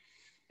things.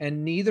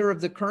 And neither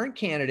of the current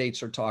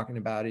candidates are talking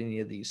about any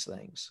of these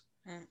things.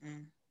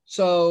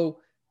 So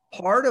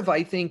part of,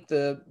 I think,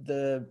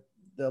 the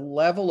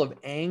level of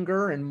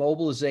anger and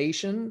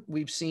mobilization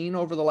we've seen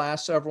over the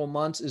last several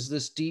months is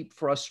this deep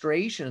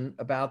frustration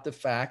about the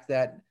fact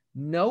that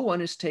no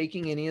one is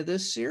taking any of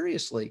this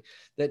seriously,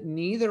 that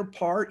neither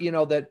party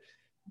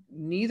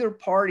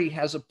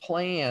has a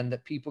plan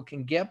that people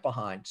can get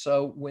behind.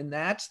 So when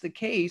that's the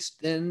case,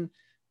 then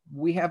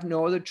we have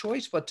no other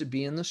choice but to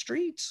be in the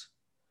streets.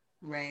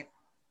 Right.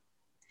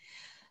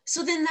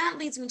 So then that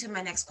leads me to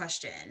my next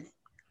question.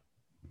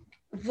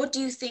 What do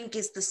you think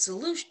is the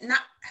solution?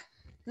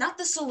 Not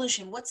the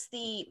solution. What's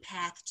the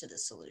path to the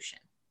solution?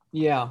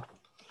 Yeah.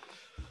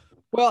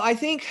 Well, I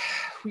think,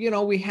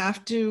 we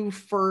have to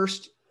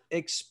first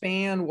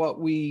expand what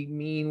we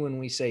mean when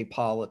we say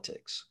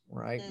politics,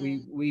 right?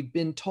 We've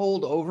been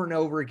told over and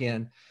over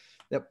again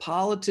that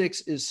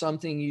politics is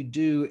something you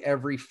do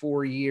every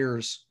 4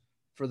 years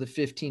for the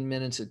 15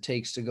 minutes it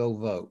takes to go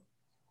vote.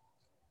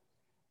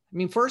 I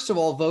mean, first of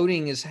all,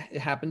 voting it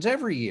happens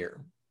every year,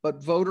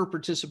 but voter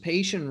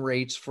participation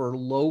rates for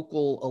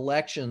local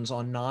elections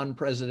on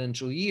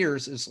non-presidential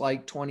years is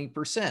like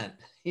 20%,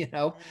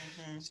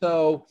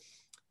 So,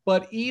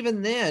 but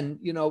even then,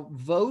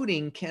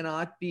 voting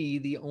cannot be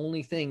the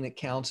only thing that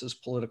counts as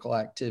political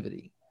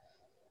activity.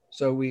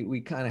 So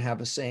we kind of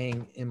have a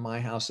saying in my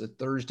house that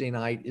Thursday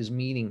night is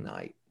meeting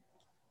night.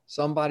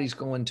 Somebody's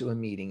going to a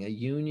meeting, a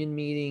union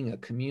meeting, a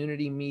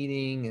community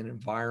meeting, an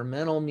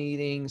environmental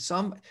meeting.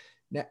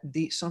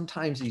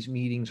 Sometimes these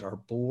meetings are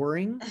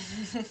boring.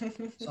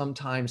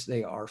 Sometimes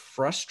they are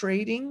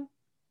frustrating,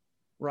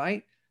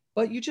 right?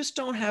 But you just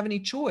don't have any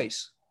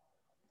choice,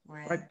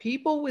 right?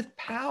 People with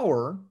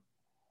power,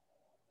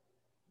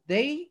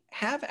 they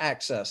have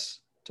access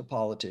to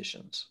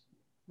politicians.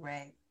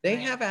 Right. They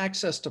have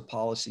access to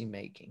policy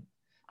making.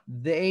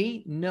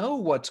 They know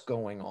what's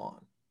going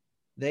on.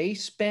 They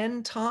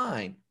spend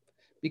time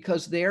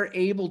because they're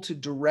able to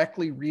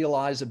directly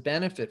realize a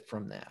benefit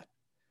from that.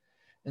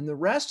 And the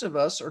rest of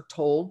us are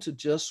told to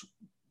just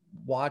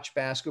watch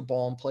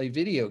basketball and play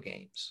video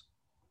games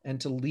and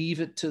to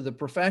leave it to the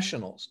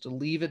professionals, to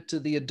leave it to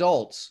the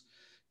adults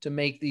to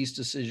make these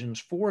decisions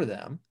for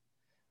them.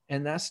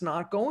 And that's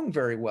not going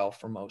very well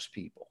for most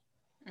people.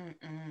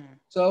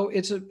 So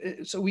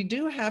so we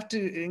do have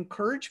to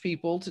encourage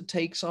people to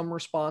take some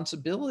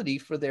responsibility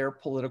for their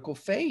political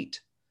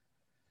fate.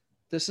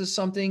 This is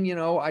something,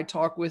 I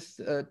talk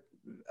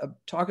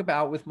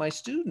about with my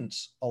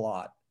students a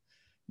lot.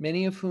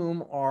 Many of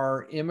whom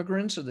are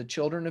immigrants or the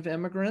children of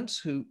immigrants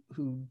who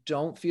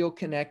don't feel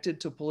connected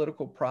to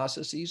political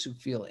processes, who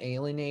feel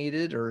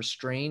alienated or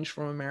estranged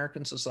from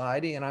American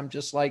society. And I'm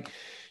just like,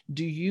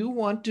 do you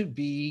want to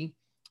be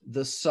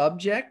the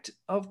subject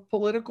of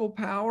political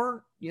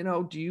power?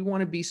 Do you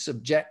want to be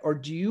subject, or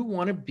do you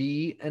want to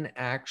be an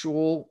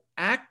actual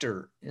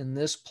actor in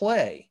this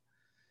play?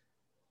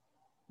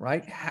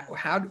 right?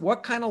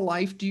 What kind of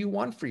life do you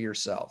want for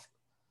yourself?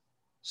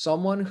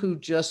 Someone who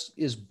just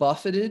is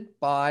buffeted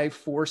by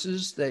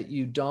forces that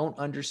you don't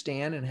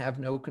understand and have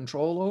no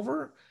control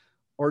over?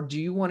 Or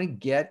do you want to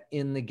get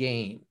in the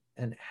game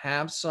and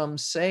have some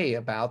say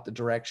about the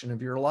direction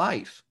of your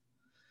life?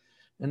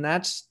 And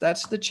that's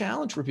the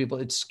challenge for people.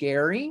 It's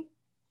scary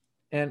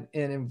and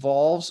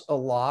involves a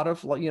lot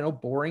of,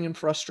 boring and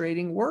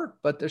frustrating work,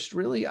 but there's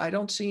really, I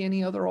don't see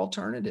any other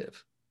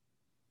alternative.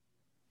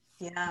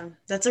 Yeah,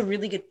 that's a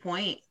really good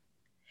point.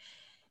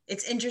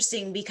 It's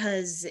interesting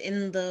because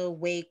in the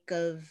wake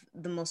of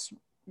the most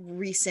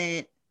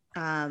recent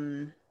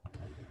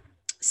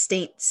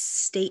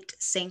state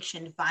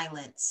sanctioned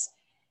violence,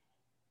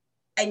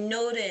 I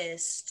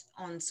noticed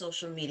on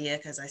social media,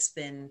 because I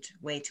spend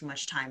way too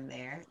much time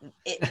there,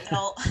 it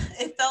felt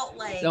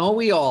like, don't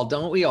we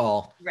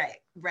all? Right.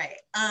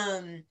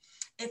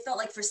 It felt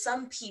like for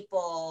some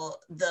people,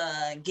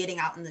 the getting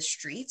out in the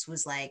streets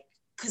was like,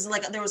 because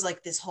like there was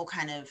like this whole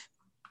kind of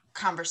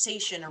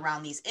conversation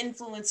around these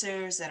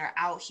influencers that are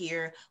out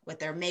here with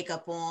their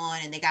makeup on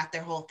and they got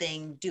their whole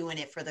thing doing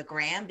it for the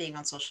gram, being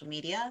on social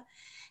media.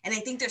 And I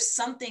think there's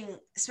something,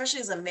 especially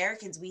as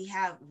Americans, we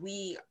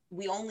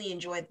only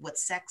enjoy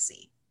what's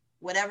sexy,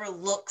 whatever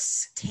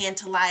looks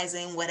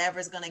tantalizing,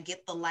 whatever's going to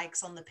get the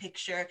likes on the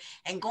picture.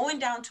 And going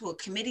down to a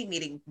committee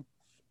meeting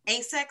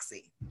ain't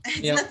sexy.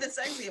 There's nothing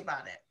sexy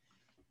about it.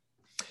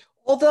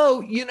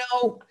 Although,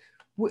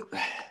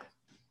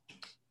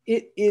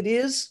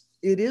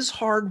 it is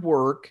hard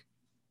work,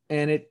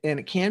 and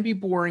it can be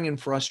boring and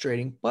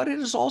frustrating, but it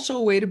is also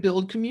a way to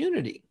build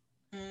community.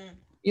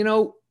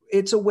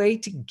 It's a way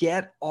to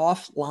get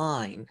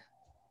offline,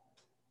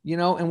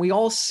 and we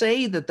all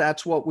say that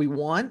that's what we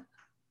want,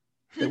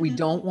 that we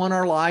don't want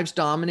our lives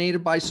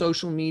dominated by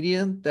social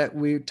media, that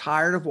we're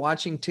tired of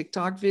watching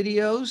TikTok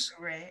videos.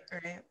 Right.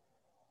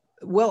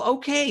 Well,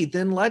 okay,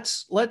 then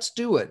let's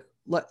do it.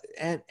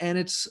 And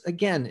it's,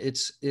 again,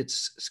 it's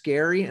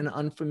scary and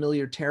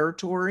unfamiliar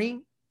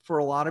territory for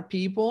a lot of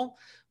people,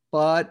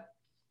 but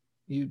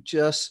you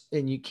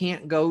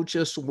can't go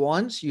just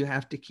once. You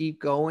have to keep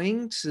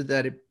going so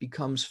that it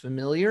becomes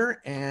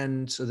familiar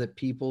and so that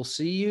people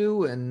see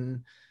you,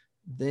 and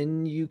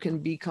then you can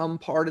become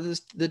part of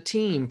the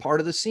team,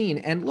 part of the scene.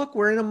 And look,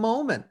 we're in a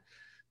moment.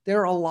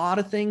 There are a lot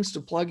of things to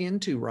plug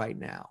into right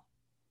now.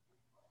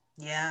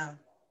 Yeah.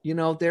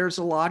 There's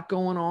a lot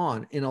going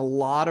on in a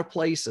lot of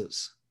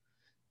places,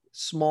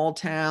 small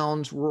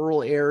towns,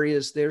 rural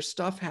areas. There's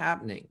stuff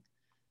happening,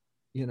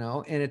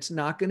 and it's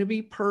not going to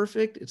be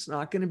perfect. It's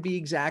not going to be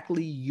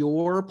exactly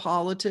your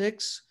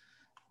politics,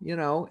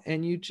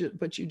 and you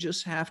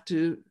just have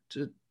to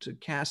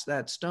cast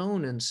that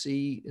stone and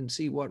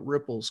see what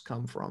ripples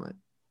come from it.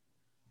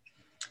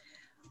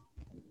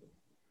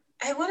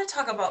 I want to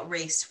talk about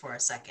race for a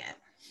second,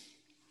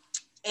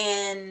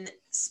 and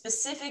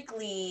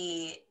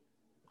specifically,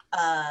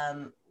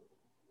 I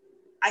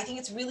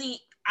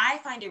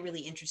find it really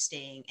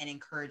interesting and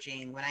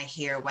encouraging when I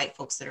hear white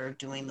folks that are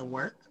doing the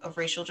work of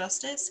racial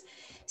justice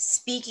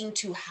speaking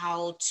to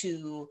how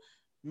to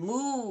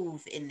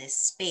move in this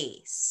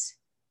space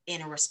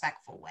in a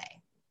respectful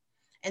way.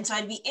 And so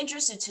I'd be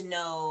interested to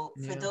know,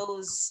 for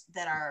those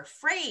that are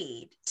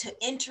afraid to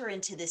enter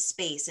into this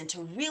space and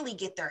to really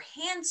get their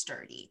hands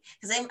dirty,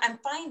 because I'm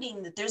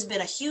finding that there's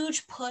been a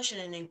huge push and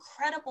an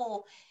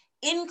incredible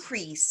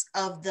increase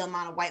of the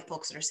amount of white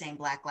folks that are saying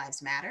Black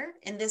Lives Matter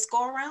in this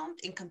go around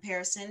in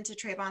comparison to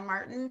Trayvon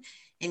Martin,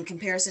 in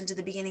comparison to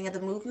the beginning of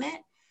the movement,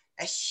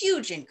 a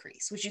huge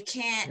increase, which you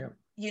can't,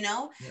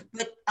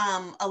 but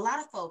a lot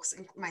of folks,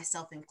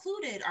 myself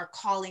included, are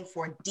calling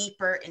for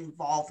deeper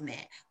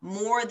involvement,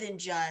 more than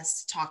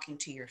just talking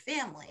to your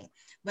family.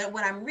 But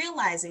what I'm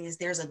realizing is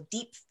there's a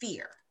deep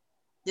fear.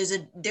 There's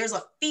a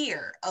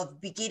fear of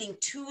getting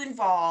too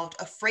involved,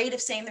 afraid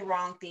of saying the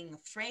wrong thing,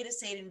 afraid of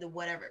saying the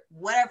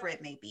whatever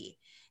it may be.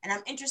 And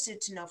I'm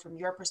interested to know, from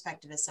your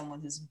perspective as someone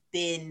who's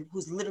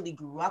literally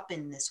grew up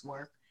in this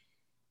work,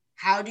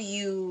 how do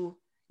you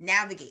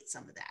navigate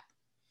some of that?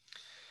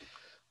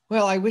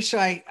 Well, I wish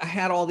I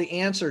had all the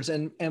answers,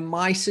 and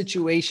my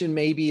situation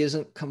maybe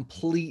isn't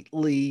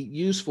completely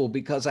useful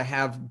because I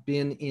have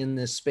been in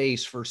this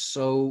space for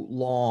so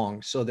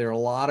long. So there are a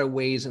lot of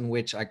ways in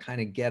which I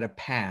kind of get a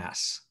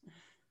pass,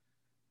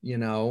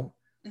 and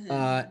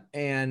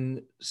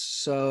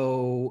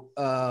so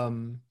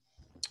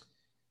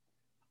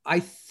I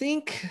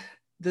think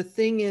the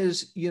thing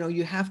is,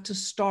 you have to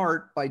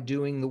start by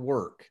doing the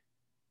work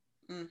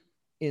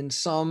in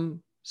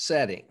some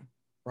setting,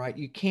 right?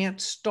 You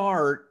can't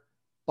start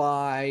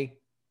by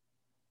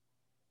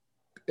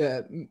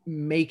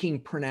making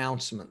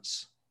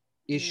pronouncements,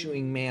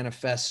 issuing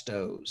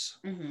manifestos,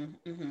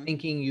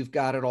 thinking you've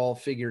got it all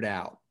figured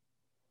out,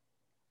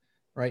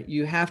 right?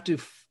 You have to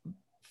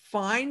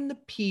find the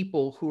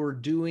people who are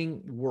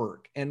doing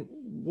work, and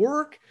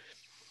work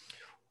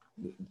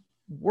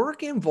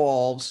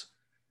involves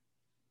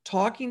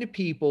talking to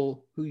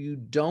people who you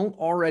don't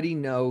already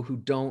know, who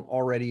don't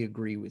already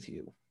agree with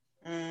you.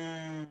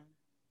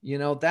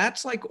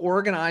 That's like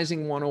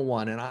organizing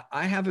 101. And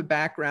I have a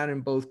background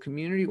in both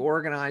community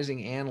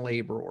organizing and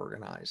labor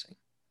organizing.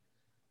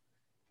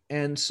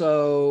 And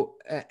so,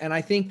 and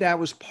I think that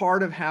was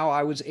part of how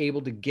I was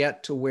able to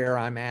get to where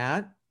I'm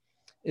at,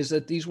 is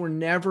that these were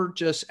never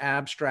just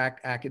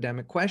abstract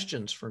academic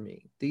questions for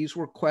me. These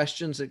were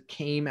questions that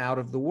came out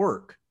of the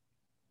work.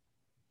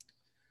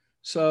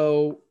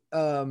 So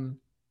I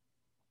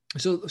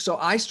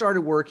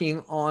started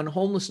working on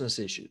homelessness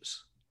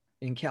issues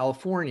in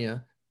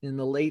California in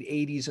the late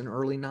 80s and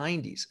early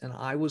 90s. And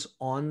I was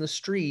on the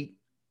street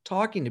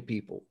talking to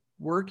people,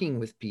 working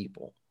with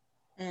people,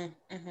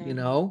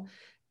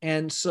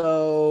 And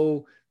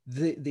so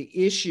the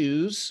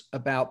issues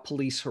about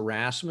police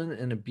harassment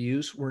and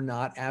abuse were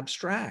not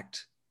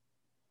abstract.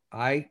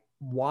 I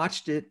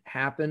watched it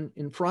happen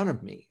in front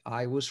of me.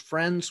 I was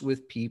friends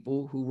with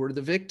people who were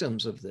the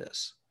victims of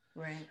this.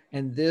 Right.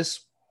 And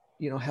this,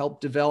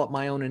 helped develop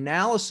my own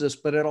analysis,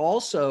 but it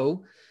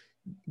also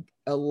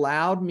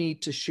allowed me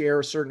to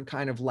share a certain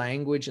kind of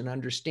language and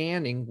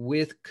understanding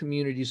with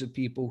communities of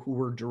people who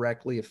were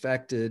directly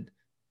affected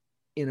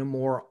in a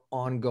more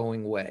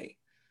ongoing way.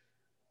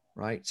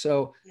 Right.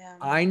 So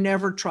I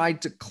never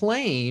tried to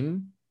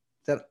claim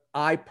that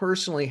I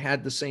personally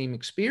had the same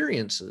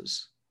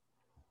experiences,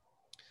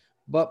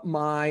 but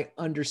my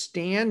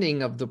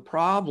understanding of the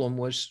problem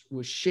was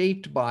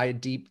shaped by a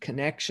deep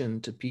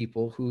connection to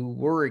people who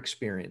were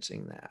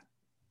experiencing that.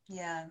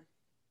 Yeah.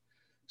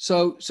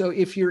 So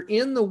if you're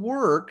in the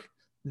work,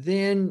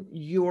 then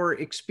your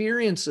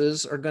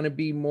experiences are going to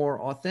be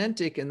more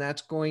authentic, and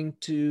that's going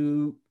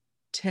to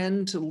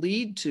tend to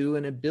lead to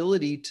an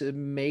ability to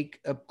make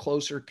a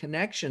closer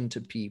connection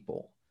to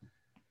people,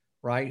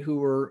 right,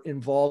 who are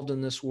involved in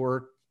this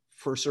work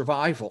for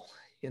survival,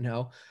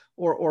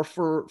 or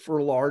for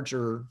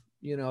larger,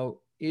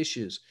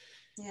 issues.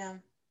 Yeah.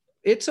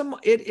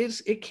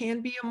 It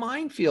can be a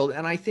minefield.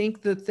 And I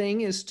think the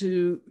thing is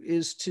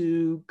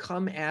to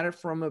come at it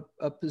from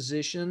a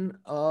position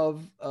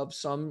of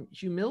some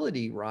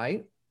humility,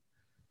 right?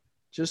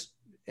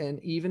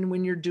 And even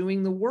when you're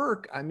doing the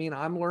work, I mean,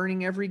 I'm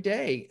learning every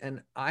day,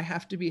 and I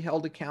have to be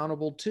held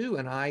accountable too.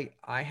 And I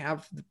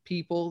have the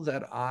people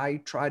that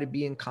I try to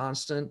be in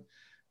constant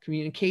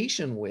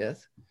communication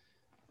with,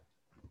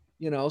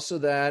 so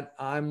that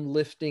I'm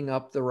lifting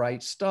up the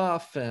right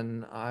stuff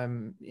and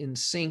I'm in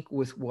sync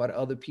with what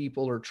other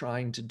people are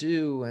trying to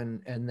do.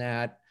 And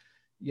that,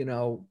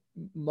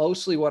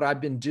 mostly what I've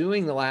been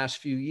doing the last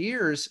few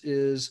years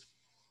is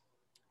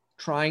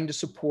trying to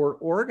support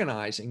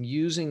organizing,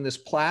 using this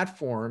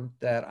platform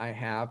that I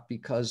have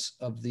because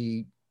of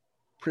the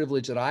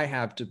privilege that I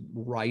have to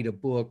write a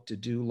book, to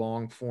do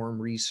long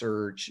form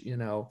research,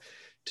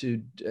 to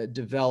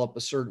develop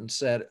a certain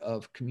set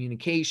of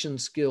communication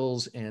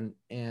skills and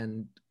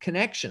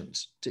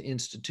connections to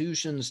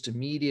institutions, to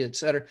media, et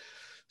cetera.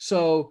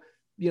 So,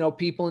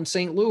 people in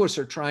St. Louis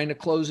are trying to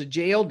close a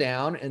jail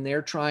down, and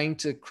they're trying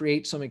to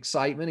create some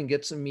excitement and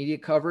get some media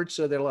coverage.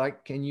 So they're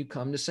like, can you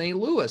come to St.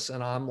 Louis?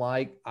 And I'm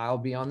like, I'll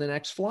be on the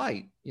next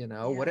flight,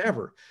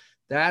 whatever.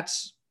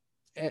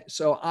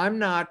 So I'm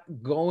not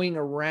going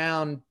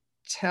around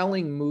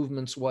telling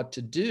movements what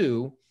to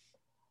do.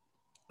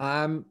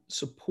 I'm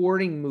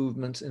supporting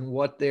movements in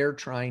what they're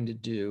trying to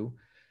do,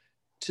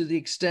 to the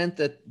extent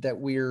that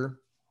we're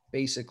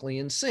basically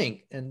in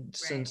sync. And right.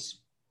 Since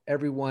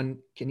everyone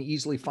can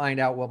easily find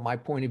out what my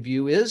point of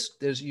view is,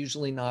 there's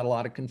usually not a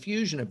lot of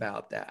confusion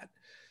about that.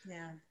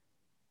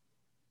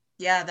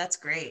 Yeah, that's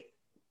great.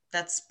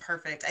 That's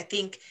perfect. I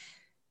think,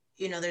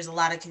 there's a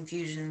lot of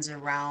confusions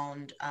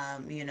around,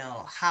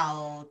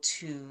 how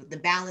to the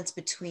balance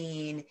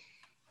between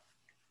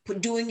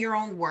doing your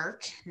own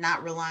work,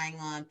 not relying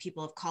on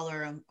people of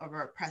color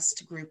or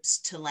oppressed groups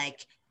to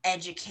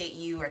educate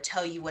you or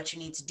tell you what you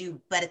need to do,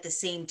 but at the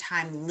same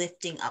time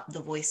lifting up the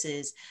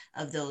voices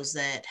of those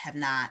that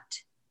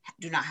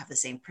do not have the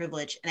same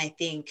privilege. And I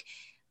think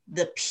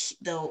the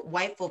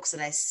white folks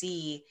that I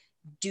see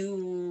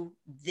do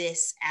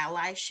this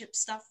allyship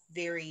stuff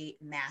very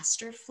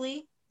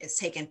masterfully. It's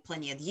taken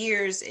plenty of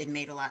years. They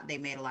made a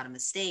lot of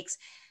mistakes,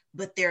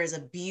 but there is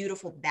a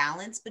beautiful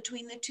balance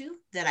between the two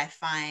that I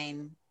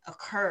find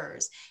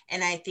occurs.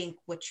 And I think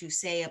what you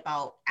say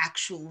about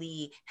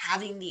actually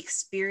having the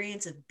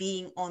experience of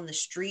being on the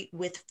street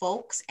with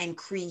folks and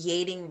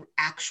creating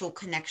actual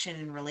connection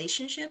and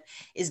relationship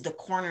is the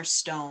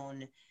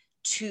cornerstone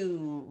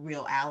to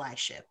real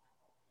allyship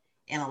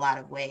in a lot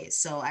of ways.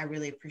 So I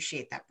really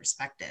appreciate that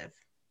perspective.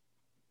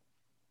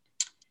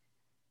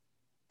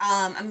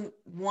 I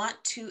want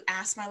to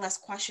ask my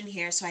last question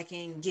here so I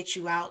can get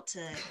you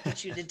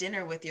to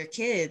dinner with your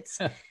kids.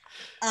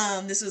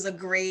 This was a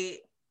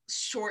great,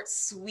 short,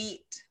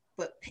 sweet,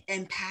 but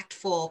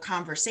impactful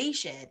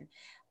conversation.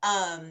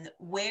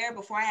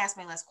 Before I ask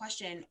my last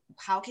question,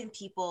 how can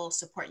people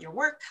support your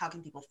work? How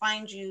can people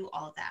find you?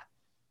 All of that.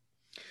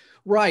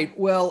 Right.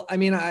 Well, I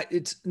mean,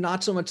 it's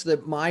not so much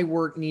that my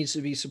work needs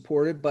to be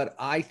supported, but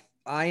I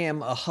I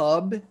am a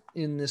hub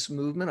in this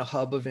movement, a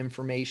hub of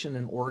information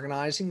and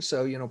organizing.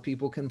 So,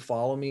 people can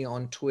follow me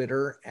on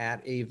Twitter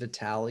at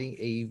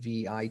avitale,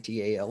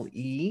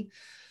 AVITALE.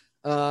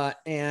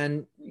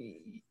 And,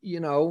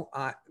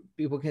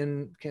 people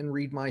can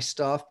read my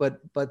stuff,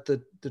 but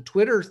the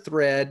Twitter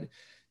thread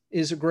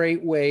is a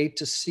great way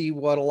to see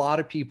what a lot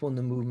of people in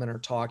the movement are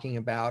talking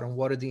about and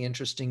what are the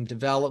interesting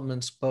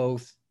developments,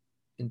 both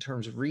in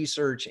terms of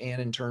research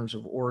and in terms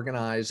of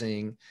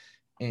organizing.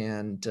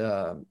 And,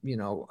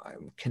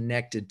 I'm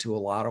connected to a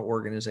lot of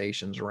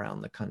organizations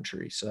around the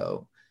country.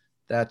 So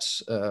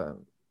that's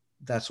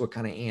what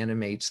kind of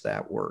animates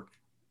that work.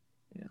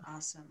 Yeah.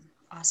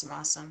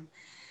 Awesome.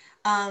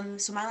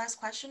 So my last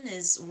question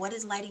is, what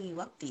is lighting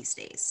you up these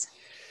days?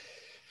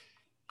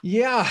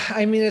 Yeah,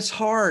 I mean, it's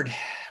hard.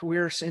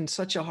 We're in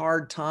such a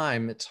hard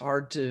time. It's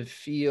hard to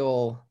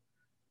feel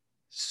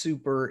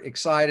super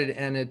excited.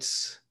 And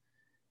it's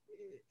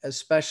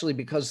especially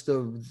because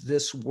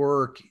this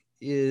work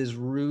is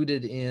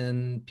rooted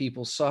in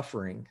people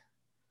suffering.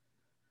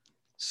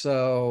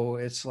 So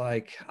it's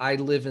like I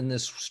live in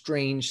this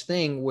strange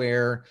thing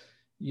where,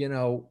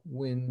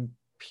 when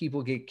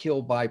people get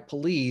killed by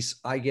police,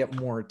 I get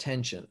more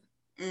attention.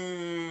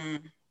 Mm-hmm.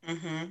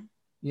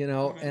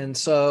 And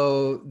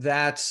so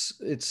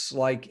it's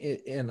like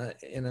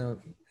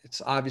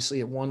it's obviously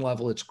at one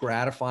level, it's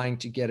gratifying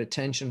to get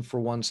attention for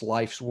one's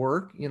life's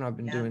work. I've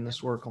been doing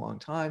this work a long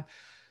time,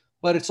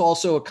 but it's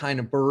also a kind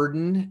of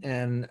burden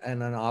and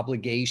an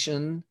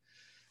obligation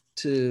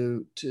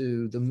to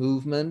the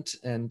movement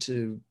and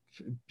to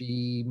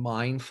be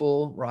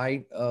mindful,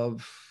 right,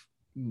 of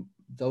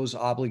those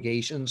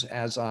obligations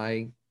as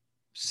I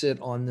sit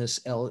on this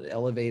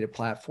elevated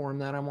platform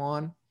that I'm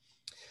on.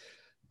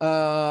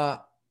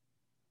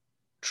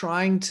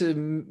 Trying to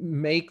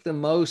make the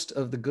most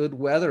of the good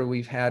weather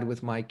we've had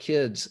with my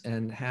kids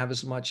and have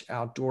as much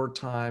outdoor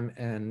time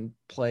and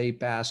play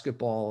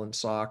basketball and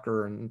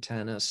soccer and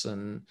tennis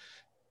and,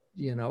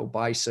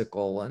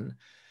 bicycle. And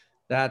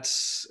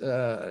that's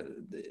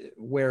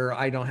where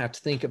I don't have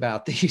to think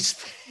about these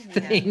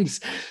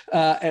things,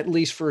 at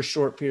least for a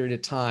short period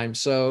of time.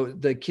 So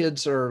the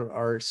kids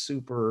are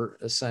super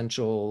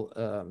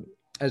essential,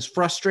 as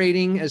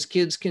frustrating as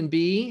kids can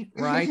be,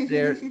 right?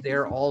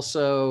 They're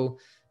also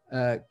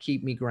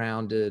keep me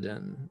grounded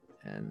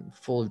and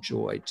full of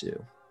joy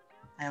too.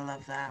 I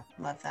love that.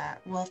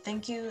 Well,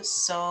 thank you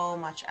so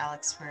much,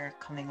 Alex, for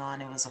coming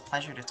on. It was a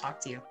pleasure to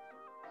talk to you.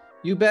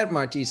 You bet,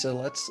 Martisa.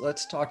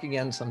 Let's talk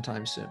again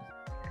sometime soon.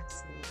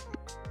 Absolutely.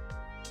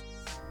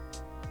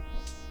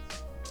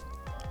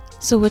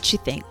 So what you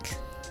think?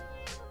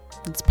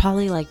 It's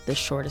probably like the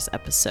shortest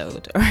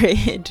episode or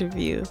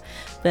interview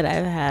that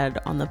I've had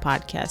on the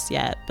podcast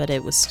yet, but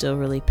it was still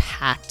really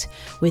packed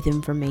with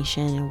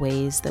information and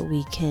ways that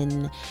we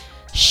can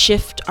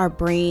shift our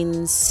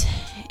brains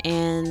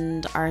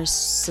and our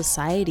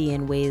society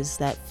in ways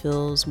that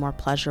feels more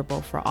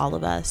pleasurable for all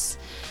of us.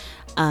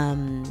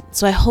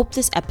 So I hope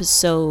this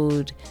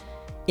episode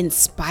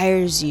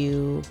inspires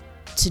you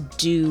to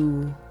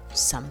do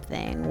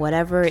something,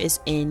 whatever is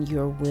in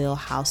your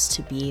wheelhouse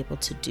to be able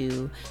to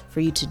do, for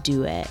you to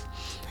do it.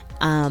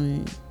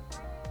 And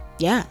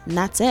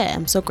that's it.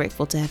 I'm so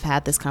grateful to have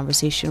had this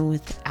conversation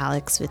with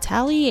Alex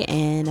Vitale,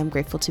 and I'm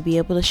grateful to be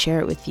able to share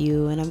it with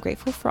you. And I'm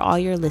grateful for all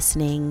your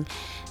listening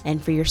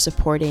and for your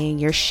supporting,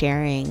 your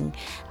sharing.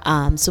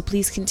 So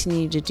please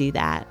continue to do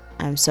that.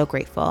 I'm so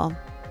grateful.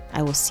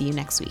 I will see you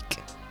next week.